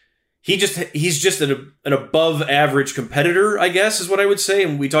he's just an above average competitor, I guess, is what I would say.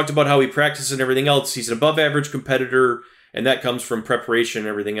 And we talked about how he practices and everything else. He's an above average competitor, and that comes from preparation and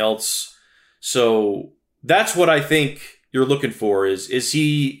everything else. So that's what I think you're looking for. Is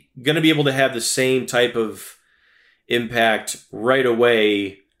he going to be able to have the same type of impact right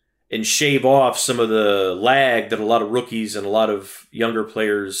away and shave off some of the lag that a lot of rookies and a lot of younger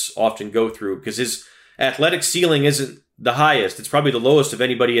players often go through? Because his athletic ceiling isn't the highest. It's probably the lowest of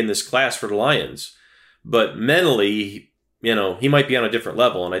anybody in this class for the Lions. But mentally, he might be on a different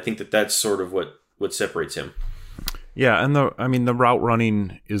level, and I think that that's sort of what separates him. Yeah, and the route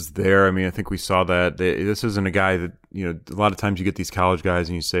running is there. I mean, I think we saw that. This isn't a guy that, a lot of times you get these college guys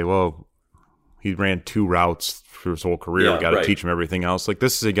and you say, well, he ran 2 routes for his whole career. Yeah, we got to teach him everything else.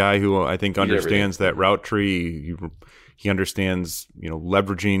 This is a guy who I think understands that route tree. He understands,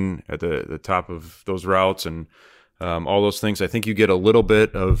 leveraging at the top of those routes and all those things. I think you get a little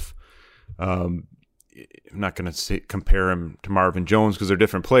bit of, I'm not going to compare him to Marvin Jones because they're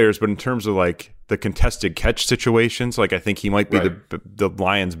different players, but in terms of the contested catch situations, I think he might be the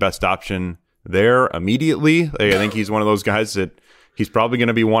Lions' best option there immediately. I think he's one of those guys that he's probably going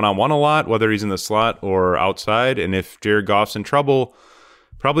to be one-on-one a lot, whether he's in the slot or outside. And if Jared Goff's in trouble,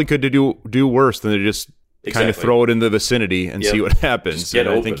 probably could do worse than to just kind of throw it in the vicinity and see what happens. And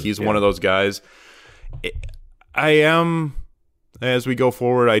I think he's one of those guys. As we go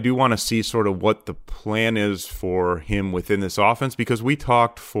forward, I do want to see sort of what the plan is for him within this offense, because we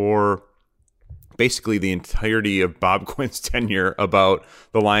talked for basically the entirety of Bob Quinn's tenure about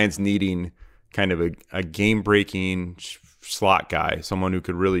the Lions needing kind of a game-breaking slot guy, someone who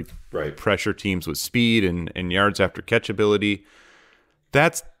could really pressure teams with speed and yards after catch ability.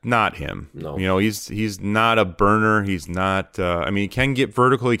 That's not him. No. He's not a burner. He's not he can get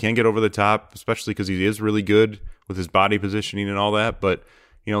vertical, he can get over the top, especially because he is really good with his body positioning and all that, but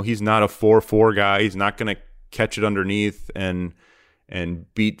he's not a 4-4 guy. He's not going to catch it underneath and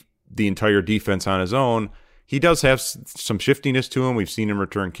beat the entire defense on his own. He does have some shiftiness to him. We've seen him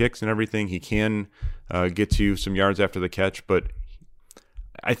return kicks and everything. He can get to some yards after the catch, but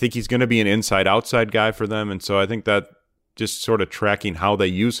I think he's going to be an inside-outside guy for them, and so I think that just sort of tracking how they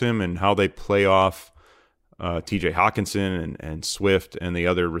use him and how they play off TJ Hawkinson and Swift and the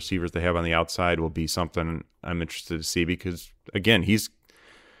other receivers they have on the outside will be something I'm interested to see, because, again, he's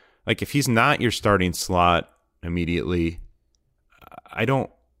if he's not your starting slot immediately, I don't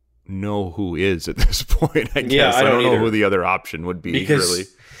know who is at this point. I guess I don't know who the other option would be, because really.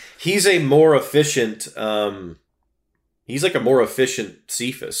 He's a more efficient he's a more efficient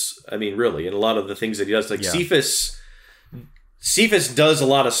Cephas. I mean, really, in a lot of the things that he does. Cephas does a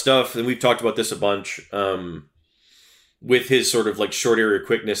lot of stuff, and we've talked about this a bunch, with his sort of short area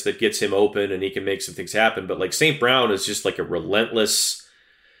quickness that gets him open and he can make some things happen. But St. Brown is just a relentless,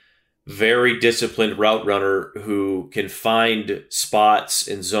 very disciplined route runner who can find spots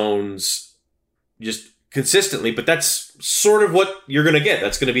and zones just consistently. But that's sort of what you're going to get.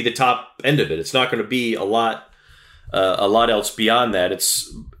 That's going to be the top end of it. It's not going to be a lot else beyond that.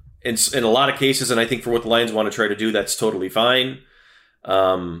 It's in a lot of cases, and I think for what the Lions want to try to do, that's totally fine.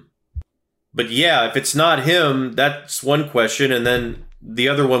 But yeah, if it's not him, that's one question. And then the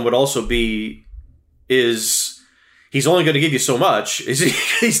other one would also be, is he's only going to give you so much.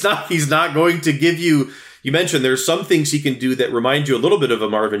 He's not going to give you. You mentioned there's some things he can do that remind you a little bit of a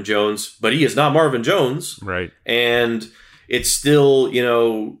Marvin Jones, but he is not Marvin Jones. Right. And it's still,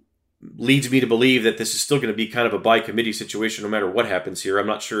 leads me to believe that this is still going to be kind of a by committee situation no matter what happens here. I'm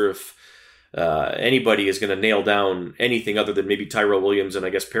not sure if anybody is going to nail down anything other than maybe Tyrell Williams and I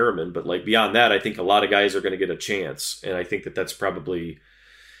guess Perriman. But like beyond that, I think a lot of guys are going to get a chance. And I think that's probably,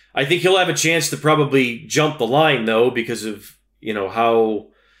 I think he'll have a chance to probably jump the line though, because of, how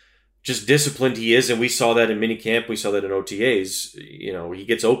just disciplined he is. And we saw that in minicamp. We saw that in OTAs. He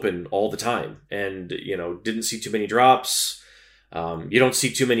gets open all the time and, didn't see too many drops. You don't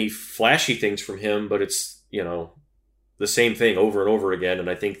see too many flashy things from him, but it's, the same thing over and over again. And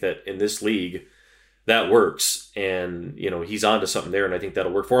I think that in this league that works and, he's onto something there. And I think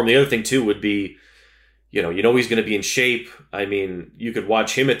that'll work for him. The other thing too would be, he's going to be in shape. I mean, you could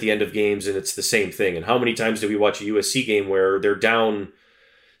watch him at the end of games and it's the same thing. And how many times do we watch a USC game where they're down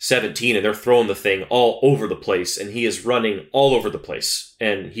 17 and they're throwing the thing all over the place and he is running all over the place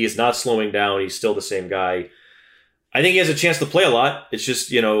and he is not slowing down. He's still the same guy. I think he has a chance to play a lot. It's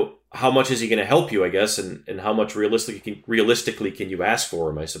just, how much is he going to help you, I guess, and how much realistically can you ask for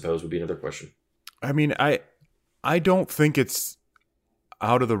him, I suppose, would be another question. I mean, I don't think it's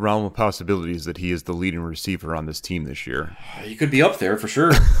out of the realm of possibilities that he is the leading receiver on this team this year. He could be up there for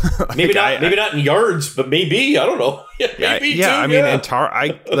sure. Maybe not in yards, but maybe, I don't know.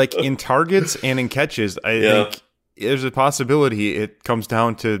 In targets and in catches, I think there's a possibility it comes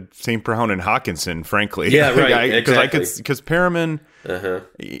down to St. Brown and Hawkinson, frankly. Yeah, right. Exactly. Because Perriman,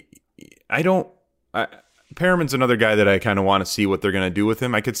 Perriman's another guy that I kind of want to see what they're going to do with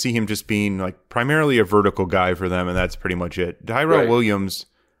him. I could see him just being like primarily a vertical guy for them, and that's pretty much it. Tyrell Williams,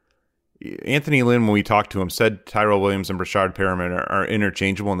 Anthony Lynn, when we talked to him, said Tyrell Williams and Brashard Perriman are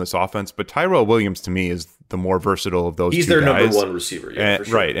interchangeable in this offense, but Tyrell Williams to me is the more versatile of those two guys. He's their number one receiver, for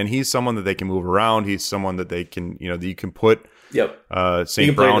sure. Right, and he's someone that they can move around. He's someone that they can, that you can put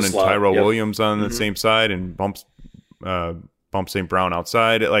St. Brown and Tyrell Williams on the same side and bump St. Brown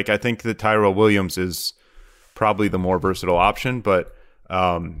outside. Like, I think that Tyrell Williams is probably the more versatile option, but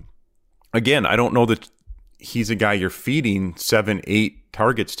again, I don't know that he's a guy you're feeding 7-8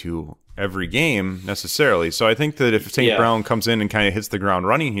 targets to every game necessarily. So I think that if St. Brown comes in and kind of hits the ground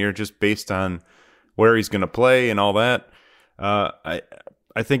running here, just based on where he's going to play and all that, I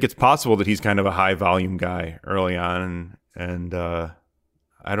think it's possible that he's kind of a high volume guy early on, and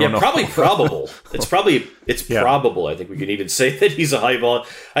I don't know. Probably probable. It's probable. I think we can even say that he's a high volume.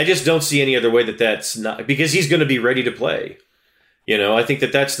 I just don't see any other way that's not, because he's going to be ready to play. I think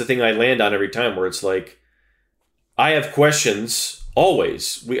that's the thing I land on every time, where it's like, I have questions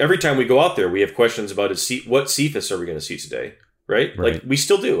always. Every time we go out there, we have questions about what Cephas are we going to see today, right? Like, we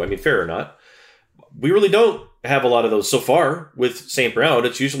still do. I mean, fair or not. We really don't have a lot of those so far with St. Brown.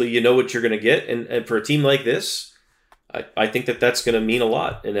 It's usually what you're going to get. And for a team like this, I think that's going to mean a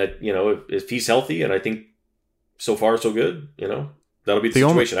lot. And that, if he's healthy, and I think so far so good, that'll be the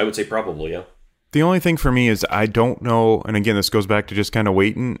situation. I would say probably, yeah. The only thing for me is I don't know, and again, this goes back to just kind of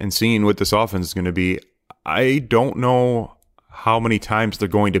waiting and seeing what this offense is going to be. I don't know how many times they're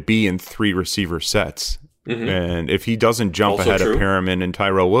going to be in 3 receiver sets. Mm-hmm. And if he doesn't jump also ahead of Perriman and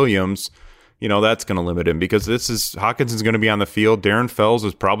Tyrell Williams, that's going to limit him, because Hawkinson's going to be on the field. Darren Fells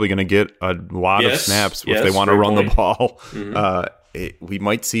is probably going to get a lot of snaps if they want to run the ball. Mm-hmm. We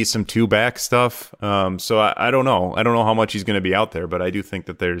might see some 2-back stuff. So I don't know. I don't know how much he's going to be out there, but I do think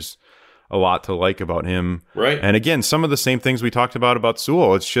that there's a lot to like about him. Right. And again, some of the same things we talked about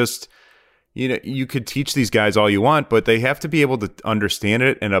Sewell. It's just, you could teach these guys all you want, but they have to be able to understand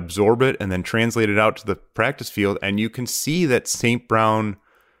it and absorb it and then translate it out to the practice field. And you can see that St. Brown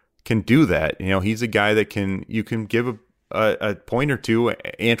can do that. He's a guy that you can give a point or two.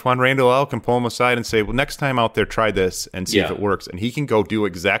 Antoine Randall can pull him aside and say, well, next time out there, try this and see if it works. And he can go do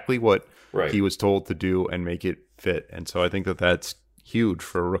exactly what he was told to do and make it fit. And so I think that's huge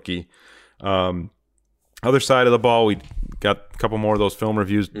for a rookie. Other side of the ball, we got a couple more of those film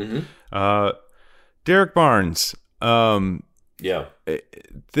reviews. Mm-hmm. Derek Barnes.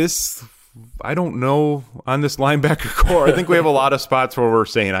 This, I don't know on this linebacker core. I think we have a lot of spots where we're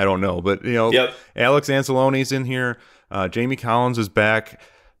saying I don't know, but Alex Anzalone's in here. Jamie Collins is back.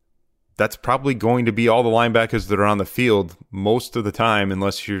 That's probably going to be all the linebackers that are on the field most of the time,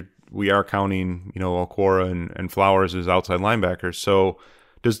 unless we are counting Okora and Flowers as outside linebackers. So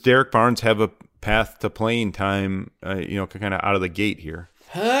does Derek Barnes have a path to playing time, kind of out of the gate here?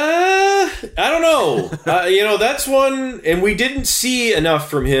 I don't know. That's one, and we didn't see enough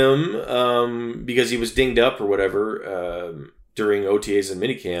from him because he was dinged up or whatever during OTAs and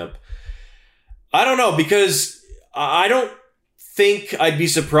minicamp. I don't know, because I don't think I'd be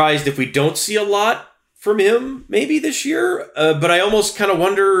surprised if we don't see a lot from him maybe this year. But I almost kind of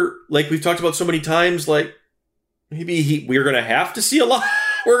wonder, like we've talked about so many times, like maybe we're going to have to see a lot.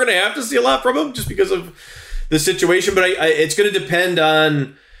 We're going to have to see a lot from him just because of the situation. But it's going to depend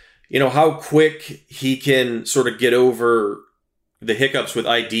on, how quick he can sort of get over the hiccups with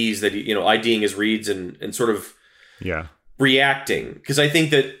IDs that, IDing his reads and sort of reacting. Because I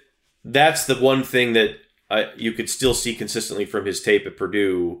think that's the one thing that you could still see consistently from his tape at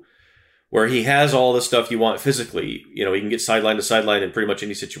Purdue, where he has all the stuff you want physically. He can get sideline to sideline in pretty much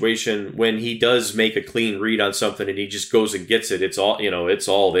any situation. When he does make a clean read on something and he just goes and gets it, it's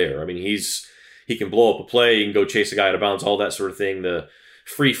all there. I mean, he can blow up a play, he can go chase a guy out of bounds, all that sort of thing. The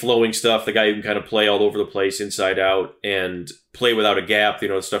free-flowing stuff, the guy who can kind of play all over the place, inside out, and play without a gap,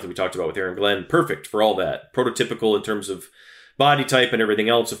 the stuff that we talked about with Aaron Glenn. Perfect for all that. Prototypical in terms of body type and everything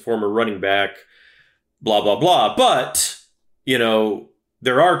else, a former running back, blah, blah, blah. But,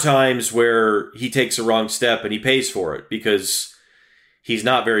 there are times where he takes a wrong step and he pays for it because he's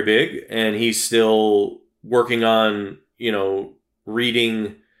not very big and he's still working on,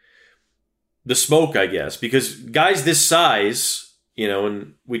 reading the smoke, I guess. Because guys this size,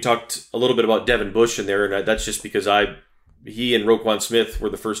 and we talked a little bit about Devin Bush in there, and that's just because he and Roquan Smith were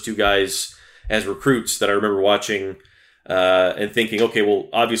the first two guys as recruits that I remember watching and thinking, okay, well,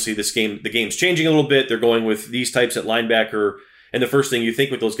 obviously the game's changing a little bit. They're going with these types at linebacker. And the first thing you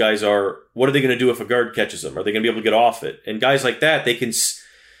think with those guys are, what are they going to do if a guard catches them? Are they going to be able to get off it? And guys like that,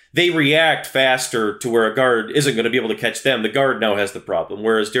 they react faster to where a guard isn't going to be able to catch them. The guard now has the problem.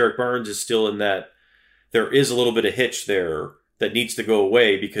 Whereas Derek Barnes is still in that there is a little bit of hitch there that needs to go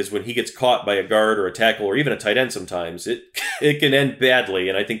away, because when he gets caught by a guard or a tackle or even a tight end sometimes, it can end badly.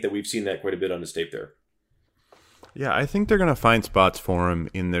 And I think that we've seen that quite a bit on his tape there. Yeah, I think they're going to find spots for him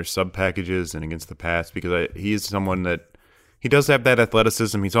in their sub packages and against the pass, because he is someone that he does have that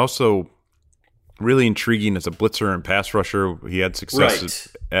athleticism. He's also really intriguing as a blitzer and pass rusher. He had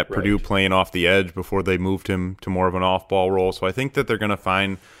success at Purdue playing off the edge before they moved him to more of an off-ball role. So I think that they're going to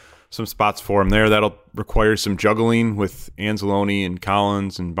find some spots for him there. That'll require some juggling with Anzalone and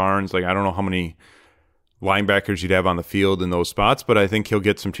Collins and Barnes. Like, I don't know how many linebackers you'd have on the field in those spots, but I think he'll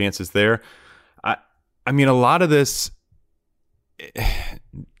get some chances there. I mean, a lot of this,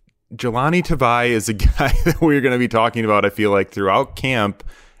 Jelani Tavai is a guy that we're going to be talking about, I feel like, throughout camp.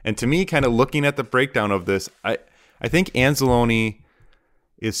 And to me, kind of looking at the breakdown of this, I think Anzalone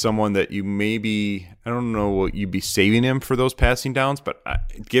is someone that you maybe, I don't know what you'd be saving him for those passing downs, but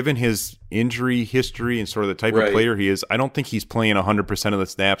given his injury history and sort of the type of player he is, I don't think he's playing 100% of the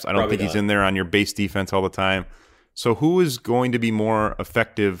snaps. I don't think he's in there on your base defense all the time. So who is going to be more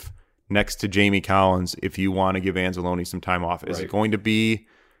effective next to Jamie Collins if you want to give Anzalone some time off? Is it going to be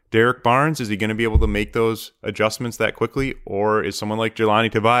Derek Barnes? Is he going to be able to make those adjustments that quickly? Or is someone like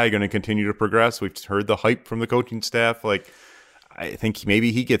Jelani Tavai going to continue to progress? We've heard the hype from the coaching staff. Like, I think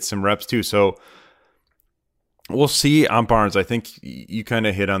maybe he gets some reps too. So we'll see on Barnes. I think you kind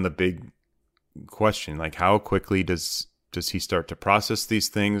of hit on the big question. Like, how quickly does he start to process these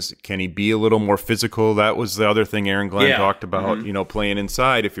things? Can he be a little more physical? That was the other thing Aaron Glenn talked about, playing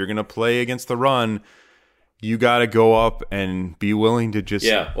inside. If you're going to play against the run, you got to go up and be willing to just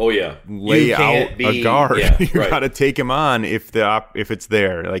lay out a guard. You got to take him on if it's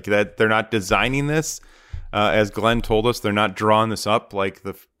there. Like that, they're not designing this. As Glenn told us, they're not drawing this up like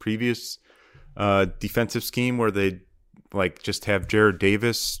the previous defensive scheme where they like just have Jared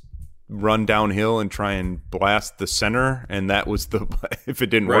Davis run downhill and try and blast the center, and that was if it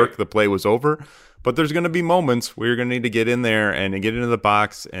didn't work, the play was over. But there's going to be moments where you're going to need to get in there and get into the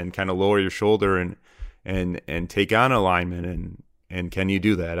box and kind of lower your shoulder and take on a lineman, and can you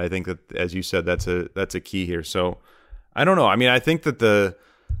do that? I think that, as you said, that's a key here. So I don't know. I mean, I think that the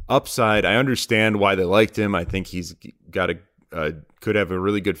upside, I understand why they liked him. I think he's got could have a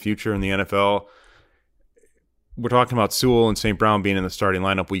really good future in the NFL. We're talking about Sewell and St. Brown being in the starting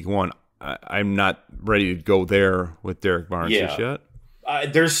lineup week 1. I'm not ready to go there with Derek Barnes just yet.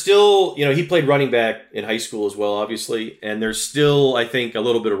 There's still, he played running back in high school as well, obviously, and there's still, I think, a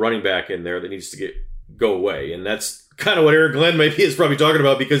little bit of running back in there that needs to go away, and that's kind of what Eric Glenn maybe is probably talking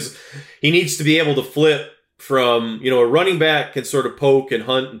about, because he needs to be able to flip from, a running back can sort of poke and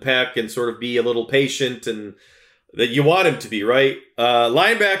hunt and peck and sort of be a little patient, and that you want him to be, right?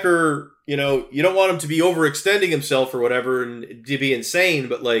 Linebacker, you don't want him to be overextending himself or whatever and to be insane,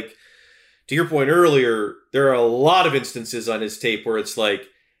 but like, to your point earlier, there are a lot of instances on his tape where it's like,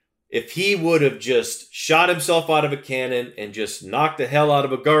 if he would have just shot himself out of a cannon and just knocked the hell out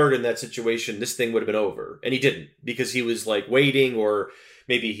of a guard in that situation, this thing would have been over. And he didn't, because he was like waiting, or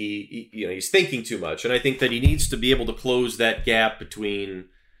maybe he's thinking too much. And I think that he needs to be able to close that gap between,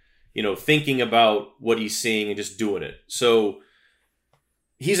 thinking about what he's seeing and just doing it. So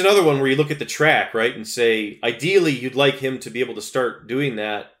he's another one where you look at the track, right, and say, ideally, you'd like him to be able to start doing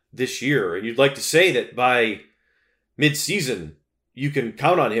that this year. And you'd like to say that by mid-season, you can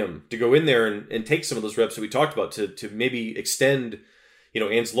count on him to go in there and take some of those reps that we talked about to maybe extend,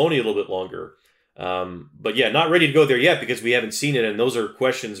 Anzalone a little bit longer. But yeah, not ready to go there yet because we haven't seen it. And those are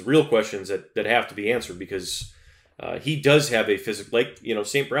real questions that have to be answered because he does have a physical,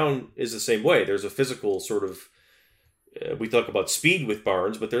 St. Brown is the same way. There's a physical sort of, we talk about speed with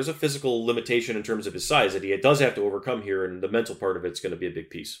Barnes, but there's a physical limitation in terms of his size that he does have to overcome here. And the mental part of it's going to be a big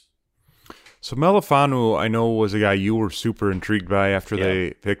piece. So Melifonwu, I know, was a guy you were super intrigued by after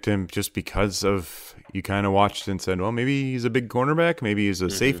they picked him just because of you kind of watched and said, well, maybe he's a big cornerback, maybe he's a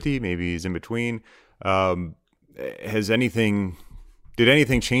safety, maybe he's in between. Did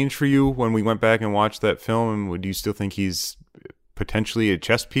anything change for you when we went back and watched that film? And do you still think he's potentially a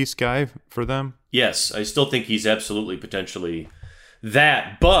chess piece guy for them? Yes, I still think he's absolutely potentially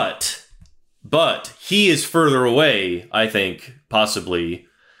that, but he is further away, I think, possibly,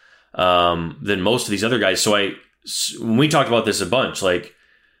 than most of these other guys. So when we talked about this a bunch,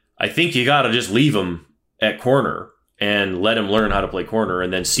 I think you got to just leave him at corner and let him learn how to play corner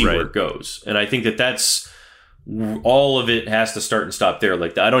and then see where it goes. And I think that's all of it has to start and stop there.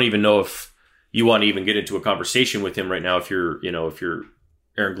 I don't even know if you want to even get into a conversation with him right now if you're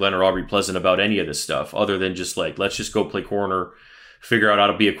Aaron Glenn or Aubrey Pleasant about any of this stuff, other than just let's just go play corner, figure out how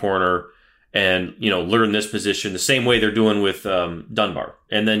to be a corner, and learn this position the same way they're doing with Dunbar,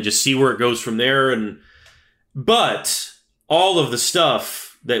 and then just see where it goes from there. But all of the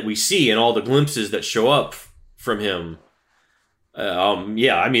stuff that we see and all the glimpses that show up from him,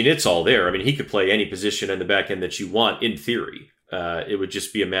 it's all there. He could play any position in the back end that you want in theory. It would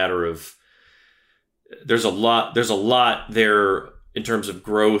just be a matter of there's a lot there in terms of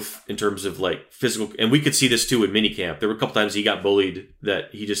growth, in terms of physical, and we could see this too in minicamp. There were a couple times he got bullied that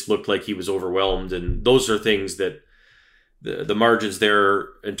he just looked like he was overwhelmed, and those are things that the margins there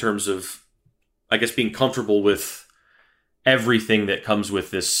in terms of, I guess, being comfortable with everything that comes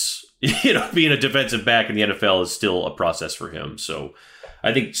with this, being a defensive back in the NFL is still a process for him. So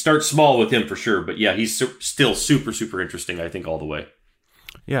I think start small with him for sure, but yeah, he's still super, super interesting, I think, all the way.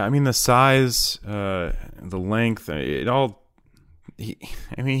 Yeah, the size, the length, it all.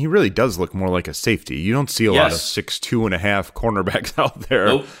 He really does look more like a safety. You don't see a lot of 6'2.5" cornerbacks out there.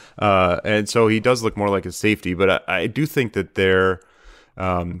 Nope. And so he does look more like a safety. But I do think that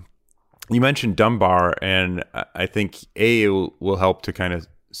you mentioned Dunbar, and I think it will help to kind of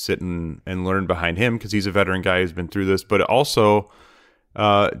sit and learn behind him because he's a veteran guy who's been through this. But also,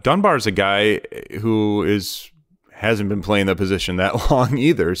 Dunbar's a guy who hasn't been playing the position that long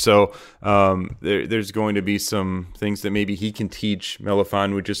either. So there's going to be some things that maybe he can teach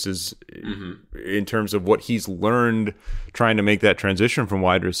Melifonwu just as in terms of what he's learned trying to make that transition from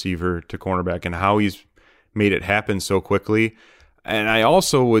wide receiver to cornerback and how he's made it happen so quickly. And I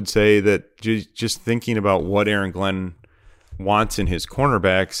also would say that just thinking about what Aaron Glenn wants in his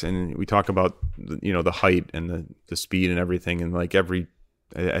cornerbacks, and we talk about the height and the speed and everything, and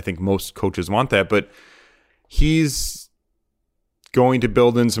I think most coaches want that, but he's going to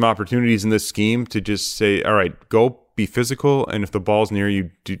build in some opportunities in this scheme to just say, all right, go be physical, and if the ball's near you,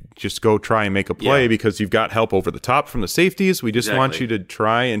 just go try and make a play because you've got help over the top from the safeties. We just want you to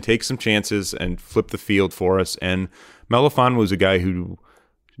try and take some chances and flip the field for us. And Melifonwu was a guy who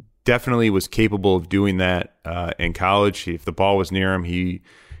definitely was capable of doing that in college. If the ball was near him, he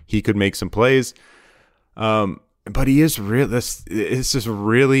could make some plays. But he is this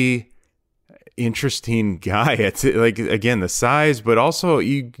really interesting guy. It's again the size, but also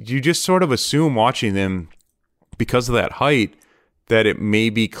you just sort of assume watching him because of that height that it may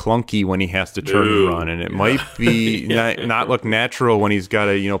be clunky when he has to turn and run, and it might be not look natural when he's got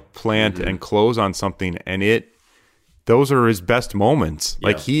to plant and close on something, and those are his best moments.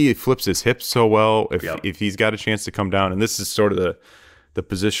 He flips his hips so well if he's got a chance to come down, and this is sort of the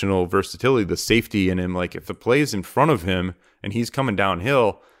positional versatility, the safety in him. If the play is in front of him and he's coming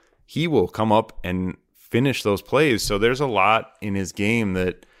downhill, he will come up and finish those plays. So there's a lot in his game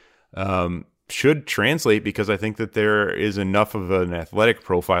that should translate because I think that there is enough of an athletic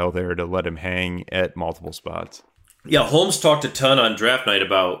profile there to let him hang at multiple spots. Yeah, Holmes talked a ton on draft night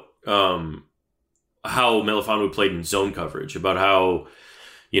about how Melifonwu played in zone coverage, about how,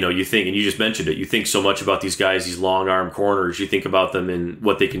 you think, and you just mentioned it, you think so much about these guys, these long arm corners, you think about them and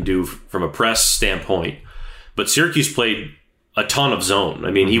what they can do from a press standpoint. But Syracuse played a ton of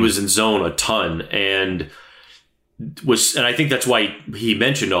zone. He was in zone a ton, and and I think that's why he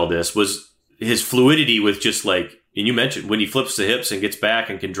mentioned all this, was his fluidity with just like, and you mentioned when he flips the hips and gets back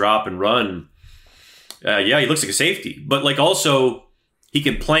and can drop and run. He looks like a safety, but like also he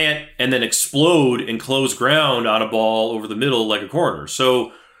can plant and then explode and close ground on a ball over the middle like a corner.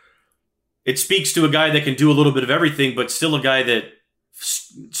 So it speaks to a guy that can do a little bit of everything, but still a guy that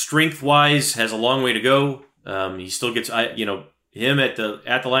strength wise has a long way to go. He still gets, him at the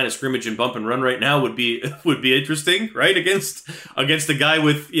line of scrimmage and bump and run right now would be interesting, right? Against the guy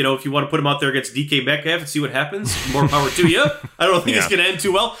with, if you want to put him out there against DK Metcalf and see what happens, more power to you. I don't think it's going to end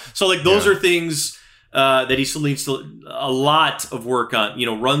too well. So like those are things that he still needs a lot of work on.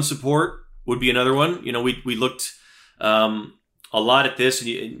 Run support would be another one. We looked a lot at this, and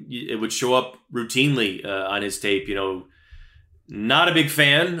it would show up routinely on his tape. Not a big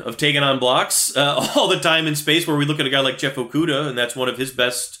fan of taking on blocks all the time in space, where we look at a guy like Jeff Okudah, and that's one of his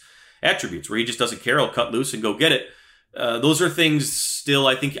best attributes, where he just doesn't care. He'll cut loose and go get it. Those are things still,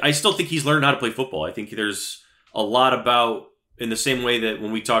 I still think he's learned how to play football. I think there's a lot about, in the same way that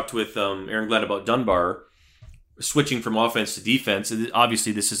when we talked with Aaron Glenn about Dunbar, switching from offense to defense, and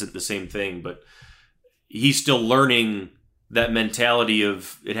obviously this isn't the same thing, but he's still learning that mentality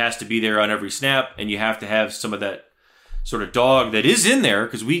of it has to be there on every snap, and you have to have some of that sort of dog that is in there,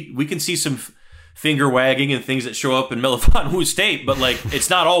 because we can see some finger wagging and things that show up in Melifonwu's tape, but like it's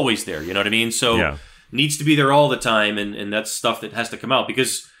not always there, you know what I mean? So needs to be there all the time, and that's stuff that has to come out,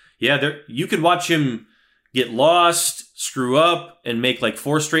 because you could watch him get lost, screw up, and make like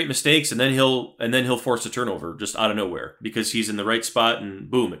 4 straight mistakes, and then he'll force a turnover just out of nowhere because he's in the right spot,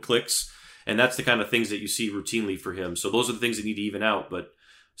 and boom, it clicks. And that's the kind of things that you see routinely for him. So those are the things that need to even out, but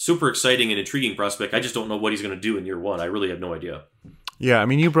super exciting and intriguing prospect. I just don't know what he's going to do in year one. I really have no idea. Yeah, I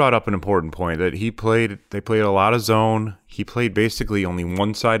mean, you brought up an important point that they played a lot of zone. He played basically only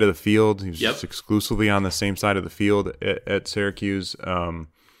one side of the field. He was just exclusively on the same side of the field at Syracuse.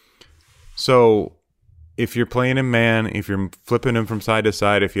 So if you're playing him man, if you're flipping him from side to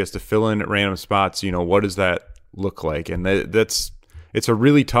side, if he has to fill in at random spots, what does that look like? And it's a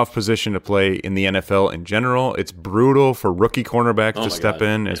really tough position to play in the NFL in general. It's brutal for rookie cornerbacks to step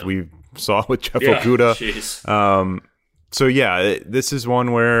in, as we saw with Jeff Okudah. So this is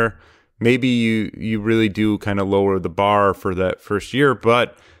one where maybe you really do kind of lower the bar for that first year.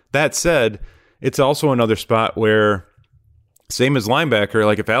 But that said, it's also another spot where, same as linebacker,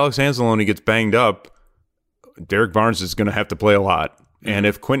 like if Alex Anzalone gets banged up, Derek Barnes is going to have to play a lot. And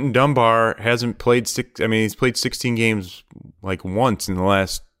if Quinton Dunbar hasn't played he's played 16 games like once in the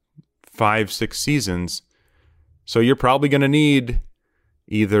last 5-6 seasons. So you're probably going to need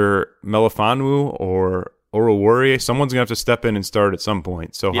either Melifonwu or Oruwariye. Someone's going to have to step in and start at some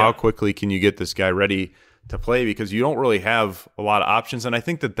point. So how quickly can you get this guy ready to play? Because you don't really have a lot of options. And I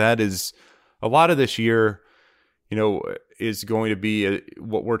think that is a lot of this year, is going to be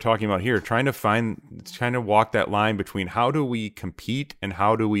what we're talking about here, trying to walk that line between how do we compete and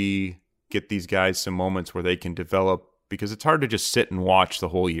how do we get these guys some moments where they can develop, because it's hard to just sit and watch the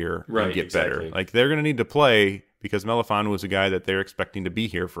whole year and get better. Like they're going to need to play, because Melifonwu is a guy that they're expecting to be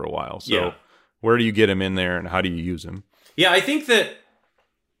here for a while. So where do you get him in there and how do you use him? Yeah, I think that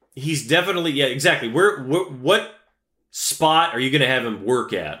he's definitely, exactly. What spot are you going to have him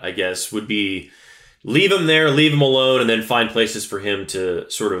work at, I guess, would be leave him there, leave him alone, and then find places for him to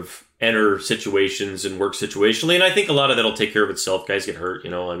sort of enter situations and work situationally. And I think a lot of that will take care of itself. Guys get hurt,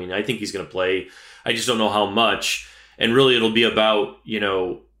 I think he's going to play. I just don't know how much. And really it'll be about,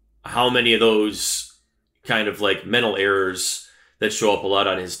 how many of those kind of like mental errors that show up a lot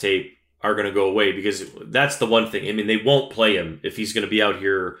on his tape are going to go away, because that's the one thing. They won't play him if he's going to be out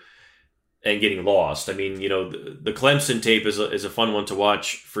here and getting lost. The Clemson tape is a fun one to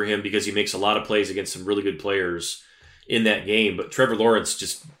watch for him, because he makes a lot of plays against some really good players in that game. But Trevor Lawrence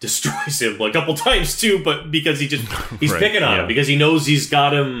just destroys him a couple times too, but because he's picking on him, because he knows he's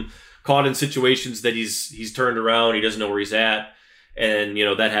got him caught in situations that he's turned around. He doesn't know where he's at. And,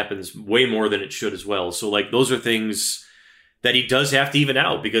 that happens way more than it should as well. So those are things that he does have to even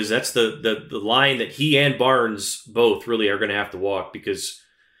out, because that's the line that he and Barnes both really are going to have to walk, because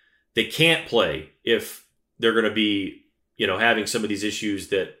they can't play if they're going to be, having some of these issues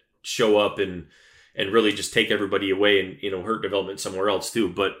that show up and really just take everybody away and, hurt development somewhere else too.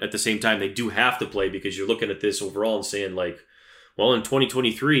 But at the same time, they do have to play, because you're looking at this overall and saying in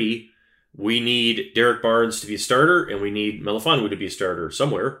 2023, we need Derek Barnes to be a starter and we need Melifonwu to be a starter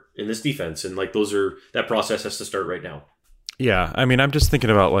somewhere in this defense. And that process has to start right now. Yeah. I'm just thinking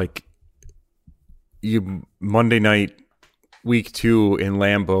about Monday night, week 2 in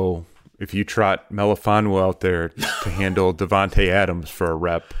Lambeau, if you trot Melifonwu out there to handle Devontae Adams for a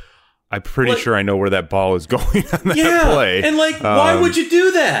rep, I'm pretty sure I know where that ball is going on that play. And why would you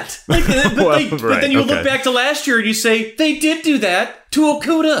do that? But then you look back to last year and you say they did do that to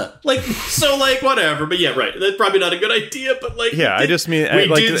Okuda. Whatever. But yeah, right. That's probably not a good idea. But I just mean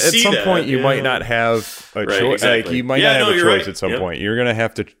at some point you might not have a choice. Exactly. You might not have a choice at some point. You're gonna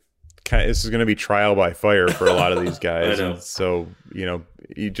have to. This is going to be trial by fire for a lot of these guys. I know. And so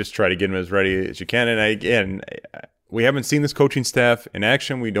you just try to get them as ready as you can. And we haven't seen this coaching staff in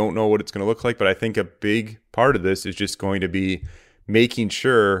action. We don't know what it's going to look like, but I think a big part of this is just going to be making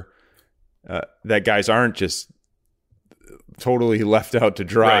sure that guys aren't just totally left out to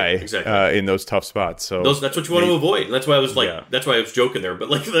dry in those tough spots. So that's what you want to avoid. And that's why I was that's why I was joking there. But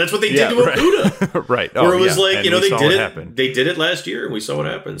that's what they did to Okuda. Right. Where it was they did it. They did it last year and we saw what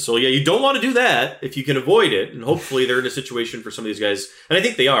happened. So you don't want to do that if you can avoid it. And hopefully they're in a situation for some of these guys. And I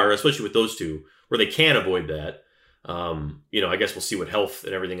think they are, especially with those two, where they can avoid that. I guess we'll see what health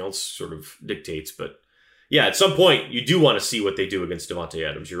and everything else sort of dictates. But yeah, at some point you do want to see what they do against Davante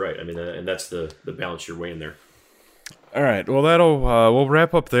Adams. You're right. I mean, and that's the balance you're weighing there. All right. Well, we'll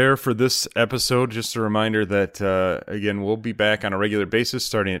wrap up there for this episode. Just a reminder that, again, we'll be back on a regular basis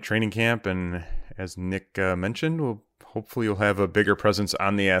starting at training camp. And as Nick mentioned, hopefully you'll have a bigger presence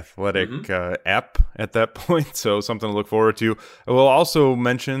on the Athletic app at that point. So something to look forward to. I will also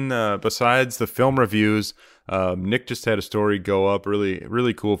mention, besides the film reviews, Nick just had a story go up, really,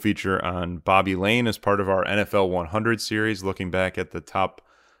 really cool feature on Bobby Lane as part of our NFL 100 series, looking back at the top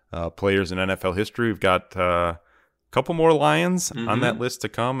players in NFL history. We've got couple more Lions on that list to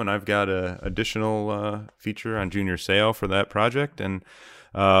come, and I've got an additional feature on Junior Seau for that project. And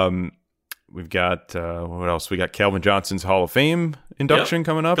we've got what else? We got Calvin Johnson's Hall of Fame induction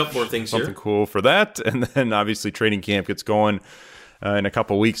coming up. A couple more things Something cool for that. And then obviously training camp gets going in a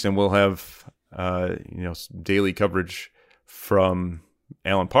couple weeks, and we'll have daily coverage from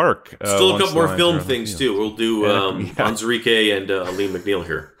Allen Park. Still a couple more film things too. We'll do Onwuzurike and Aleem McNeil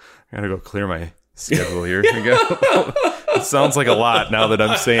here. I gotta go clear my schedule here. It sounds like a lot now that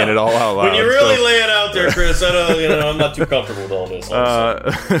I'm saying it all out loud. When you really lay it out there, Chris, I'm not too comfortable with all this.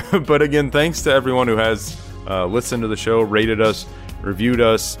 But again, thanks to everyone who has listened to the show, rated us, reviewed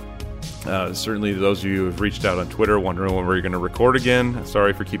us. Certainly to those of you who have reached out on Twitter wondering when we're going to record again.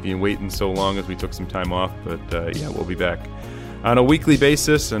 Sorry for keeping you waiting so long as we took some time off. But we'll be back on a weekly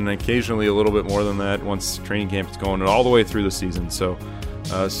basis and occasionally a little bit more than that once training camp is going all the way through the season. So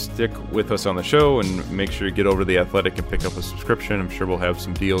stick with us on the show and make sure you get over to The Athletic and pick up a subscription. I'm sure we'll have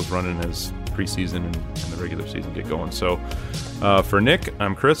some deals running as preseason and the regular season get going. So for Nick,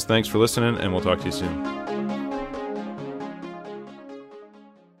 I'm Chris. Thanks for listening, and we'll talk to you soon.